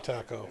Street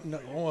Taco. No,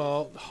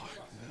 well,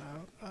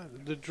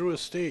 the Drew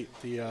Estate,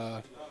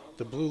 the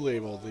Blue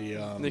Label, the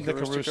Nica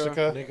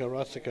Rustica. Nica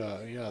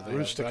Rustica, yeah, the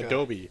Rustica.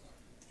 Adobe.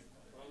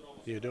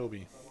 The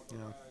Adobe,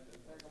 yeah.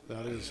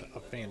 That is a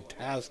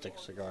fantastic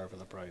cigar for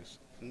the price.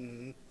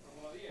 Mm-hmm.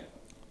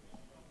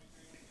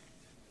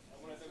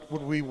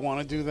 Would we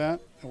want to do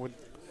that?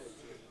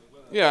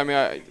 Yeah, I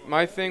mean,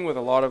 my thing with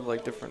a lot of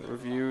different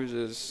reviews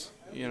is,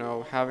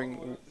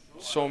 having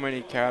so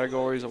many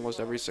categories, almost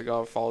every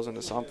cigar falls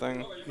into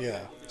something.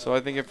 Yeah. So I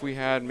think if we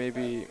had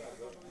maybe,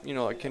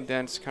 a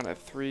condensed kind of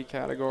 3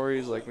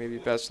 categories, like maybe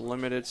best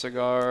limited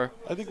cigar.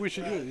 I think we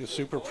should do it.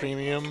 Super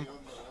premium,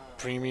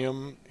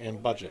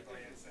 and budget.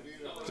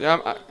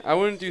 Yeah, I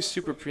wouldn't do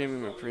super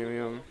premium and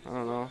premium. I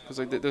don't know,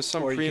 because there's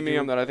some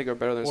premium that I think are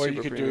better than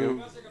super premium. Or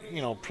you could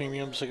do,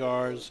 premium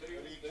cigars,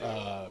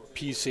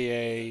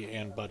 PCA,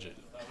 and budget,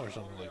 or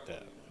something like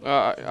that.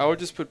 I would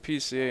just put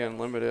PCA and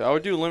limited. I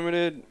would do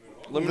limited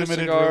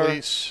cigar,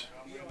 release,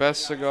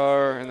 best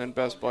cigar, and then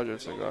best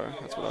budget cigar.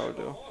 That's what I would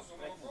do,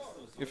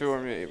 if it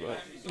were me. But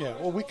yeah,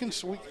 well, we've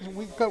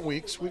got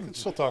weeks. We can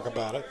still talk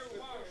about it,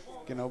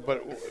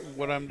 But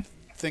what I'm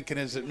thinking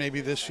is that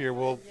maybe this year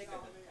we'll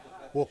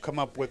come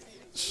up with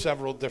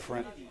several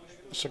different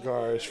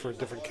cigars for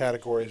different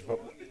categories, but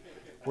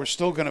we're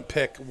still going to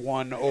pick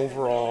one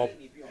overall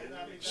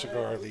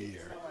cigar of the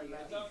year.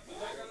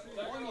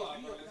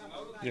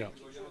 Yeah.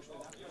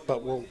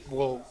 but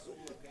we'll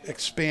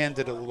expand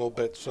it a little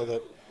bit so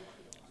that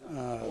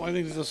Well, I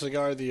think the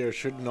cigar of the year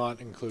should not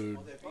include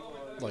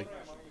like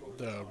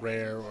the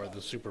rare or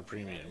the super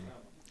premium.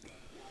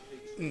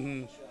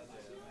 Mm-hmm.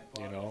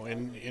 You know,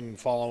 in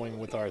following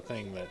with our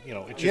thing that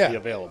it should be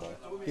available.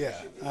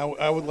 yeah,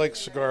 I would like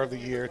cigar of the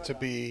year to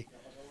be,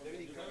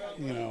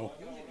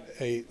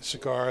 a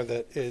cigar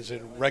that is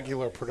in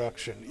regular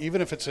production,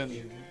 even if it's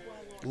in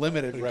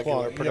limited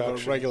regular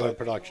production. Regular but,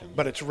 production.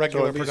 But it's So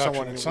regular at least production.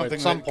 someone It's something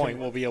at some that point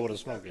can- will be able to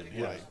smoke it.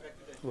 Yeah.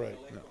 Right.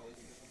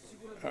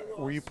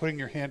 Were you putting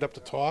your hand up to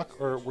talk,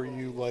 or were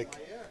you like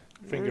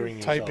Fingering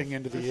typing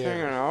yourself. into the Just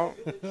hanging air,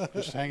 out.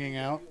 just hanging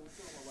out?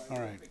 All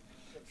right.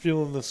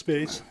 Feeling the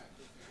space.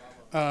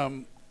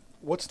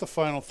 What's the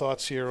final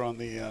thoughts here on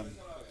the?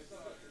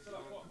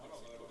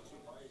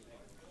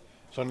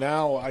 So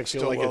now I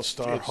feel like Stillwell it's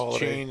Star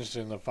Holiday. changed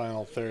in the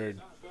final third,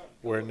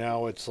 where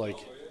now it's like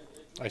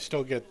I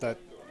still get that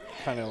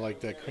kind of like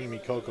that creamy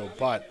cocoa,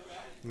 but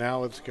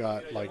now it's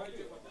got like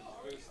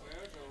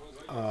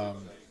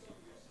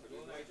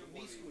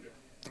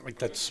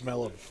that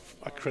smell of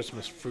a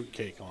Christmas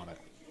fruitcake on it.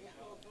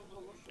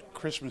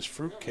 Christmas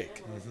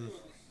fruitcake.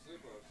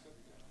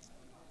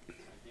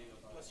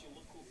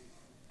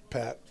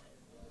 Pat,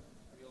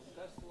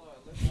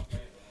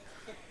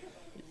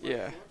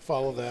 Yeah.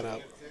 follow that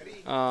up.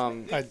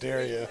 I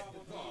dare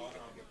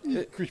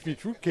you. Christmas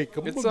fruitcake.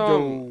 I'm It's,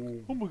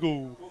 gonna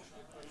go.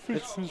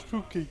 Christmas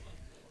fruitcake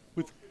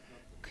with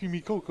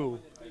creamy cocoa.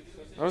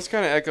 I was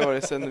kind of echo what I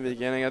said in the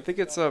beginning. I think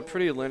it's a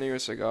pretty linear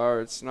cigar.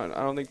 It's not.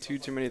 I don't think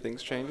too many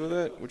things change with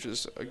it, which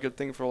is a good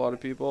thing for a lot of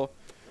people.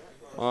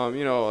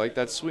 Like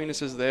that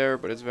sweetness is there,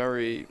 but it's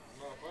very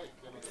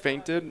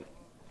fainted.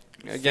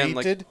 Again,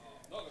 Fainted?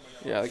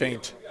 like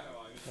Faint.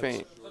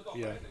 faint.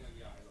 Yeah.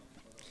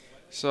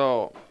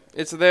 So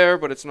it's there,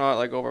 but it's not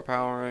like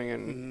overpowering,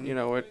 and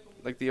Mm-hmm. it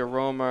like the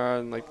aroma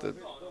and like the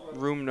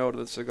room note of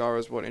the cigar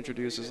is what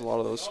introduces a lot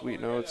of those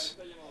sweet notes.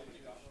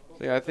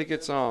 So yeah, I think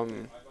it's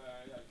I'd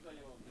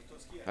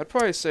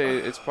probably say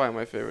it's probably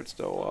my favorite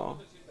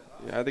Stillwell.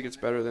 Yeah, I think it's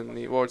better than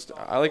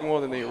I like it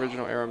more than the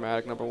original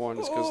aromatic number 1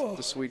 just because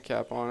the sweet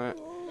cap on it.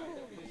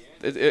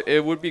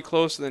 It would be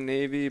close to the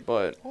Navy,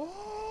 but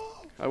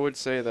I would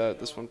say that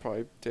this one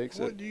probably takes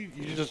What, it. do you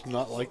just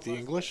not like the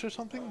English or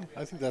something?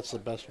 I think that's the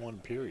best one,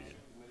 period.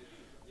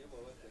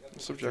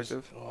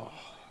 Subjective.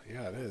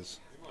 Yeah, it is.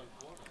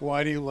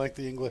 Why do you like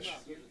the English?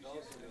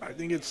 I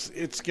think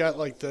it's got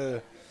like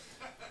the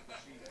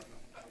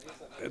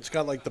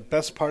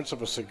best parts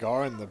of a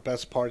cigar and the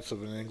best parts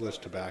of an English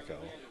tobacco.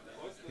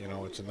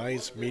 It's a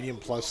nice medium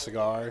plus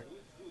cigar.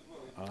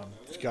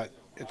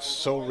 It's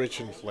so rich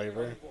in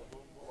flavor.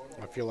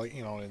 I feel like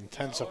it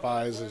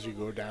intensifies as you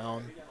go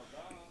down.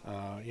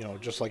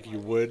 Just like you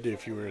would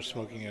if you were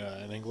smoking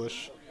an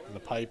English in the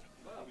pipe.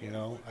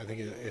 I think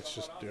it's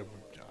just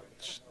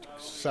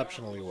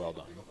exceptionally well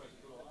done.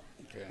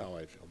 That's how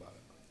I feel about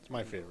it. It's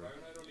my favorite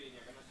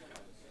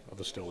of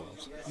the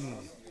Stillwells.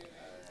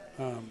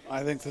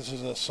 I think this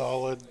is a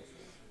solid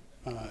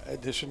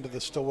addition to the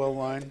Stillwell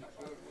line.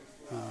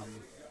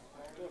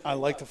 I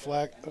like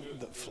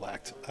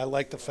I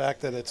like the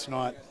fact that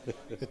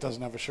it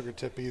doesn't have a sugar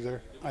tip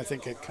either. I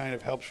think it kind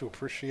of helps you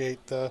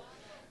appreciate the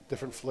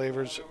different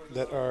flavors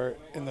that are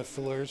in the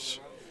fillers.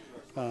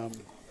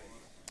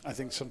 I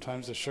think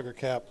sometimes the sugar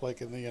cap,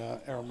 like in the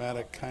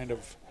aromatic,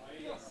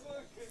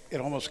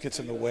 it almost gets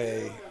in the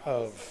way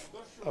of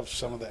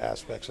some of the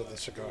aspects of the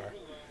cigar.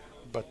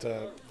 But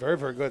very,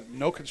 very good.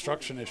 No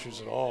construction issues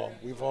at all.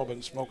 We've all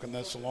been smoking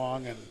this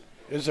along, and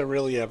Is there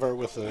really ever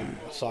with a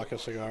Saka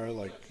cigar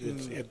like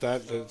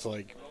it's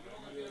like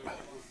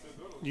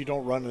you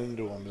don't run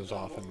into them as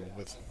often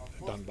with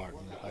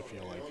Dunbarton? I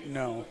feel like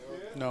no,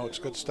 it's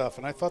good stuff.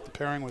 And I thought the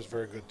pairing was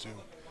very good too.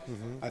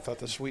 I thought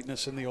the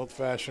sweetness in the old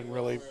fashioned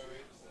really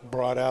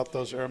brought out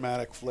those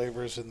aromatic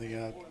flavors in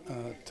the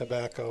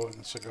tobacco and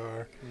the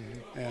cigar,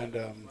 and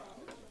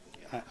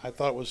I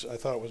thought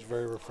it was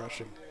very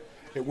refreshing.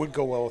 It would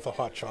go well with a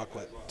hot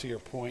chocolate, to your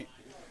point,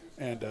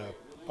 and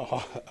a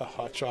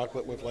hot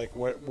chocolate with like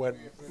wet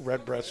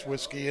redbreast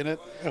whiskey in it.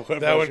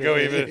 That would go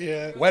even.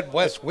 Yeah. Wet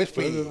West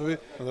whiskey.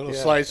 a little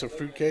Yeah. slice of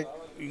fruitcake.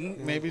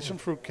 Maybe some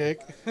fruitcake.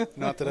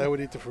 Not that I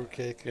would eat the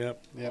fruitcake.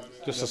 Yep.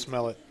 Just to Yep.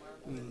 smell it.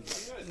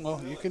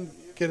 Well, you can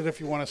get it if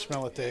you want to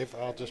smell it, Dave.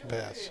 I'll just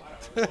pass.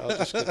 I'll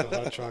just get the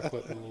hot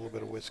chocolate and a little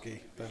bit of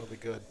whiskey. That'll be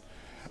good.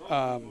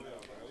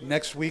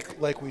 Next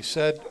week, like we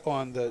said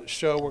on the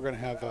show, we're going to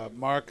have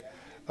Mark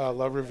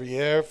La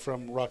Riviere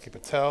from Rocky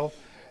Patel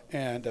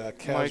and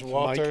Kaz Mike.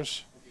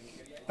 Walters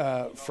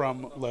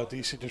from La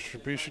DC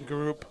Distribution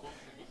Group.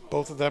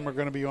 Both of them are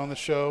going to be on the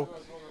show.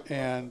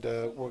 And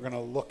we're going to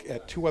look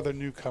at two other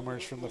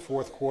newcomers from the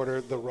fourth quarter,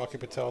 the Rocky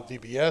Patel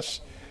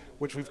DBS,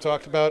 which we've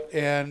talked about,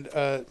 and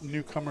a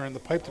newcomer in the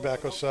pipe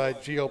tobacco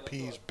side,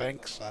 GLP's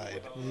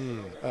Bankside,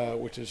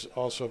 which is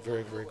also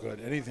very, very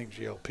good. Anything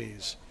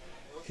GLP's.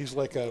 He's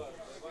like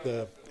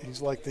the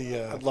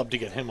I'd love to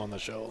get him on the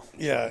show.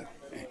 yeah,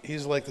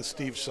 he's like the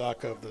Steve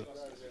Saka of the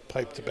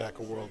pipe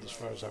tobacco world, as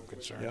far as I'm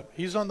concerned. Yep.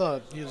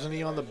 Isn't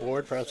he on the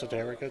board for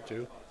Esoterica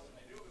too?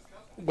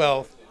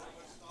 Well,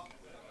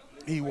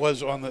 he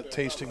was on the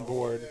tasting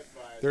board.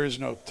 There is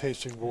no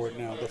tasting board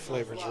now. The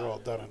flavors are all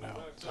done and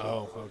out. So,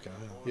 Oh, okay.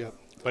 yep.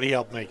 But he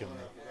helped make them,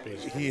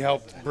 basically. He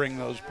helped bring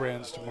those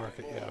brands to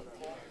market, yeah.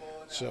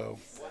 So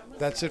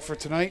that's it for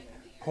tonight.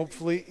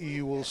 Hopefully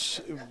you will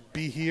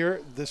be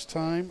here this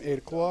time, 8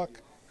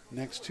 o'clock,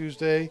 next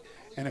Tuesday.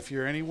 And if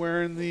you're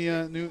anywhere in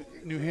the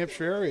New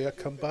Hampshire area,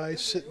 come by,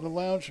 sit in the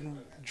lounge, and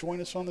join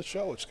us on the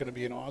show. It's going to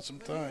be an awesome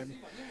time.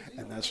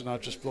 And that's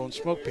Not Just Blowing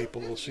Smoke,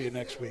 people. We'll see you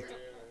next week.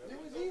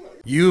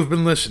 You've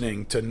been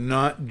listening to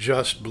Not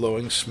Just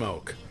Blowing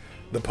Smoke,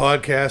 the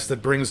podcast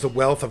that brings the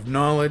wealth of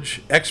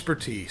knowledge,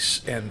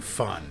 expertise, and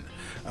fun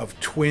of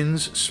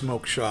Twins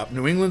Smoke Shop,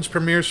 New England's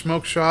premier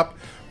smoke shop,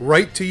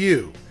 right to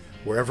you,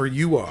 wherever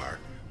you are,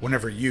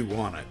 whenever you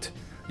want it.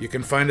 You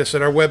can find us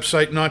at our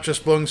website,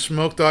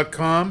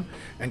 notjustblowingsmoke.com,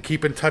 and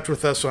keep in touch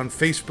with us on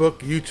Facebook,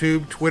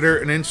 YouTube, Twitter,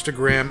 and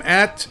Instagram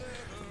at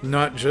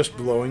Not Just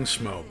Blowing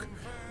Smoke.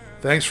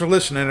 Thanks for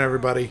listening,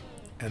 everybody,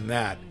 and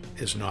that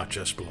is Not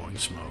Just Blowing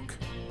Smoke.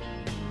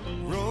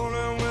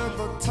 Rolling with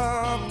the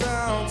top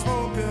down,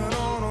 smoking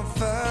on a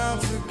fat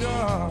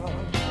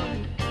cigar.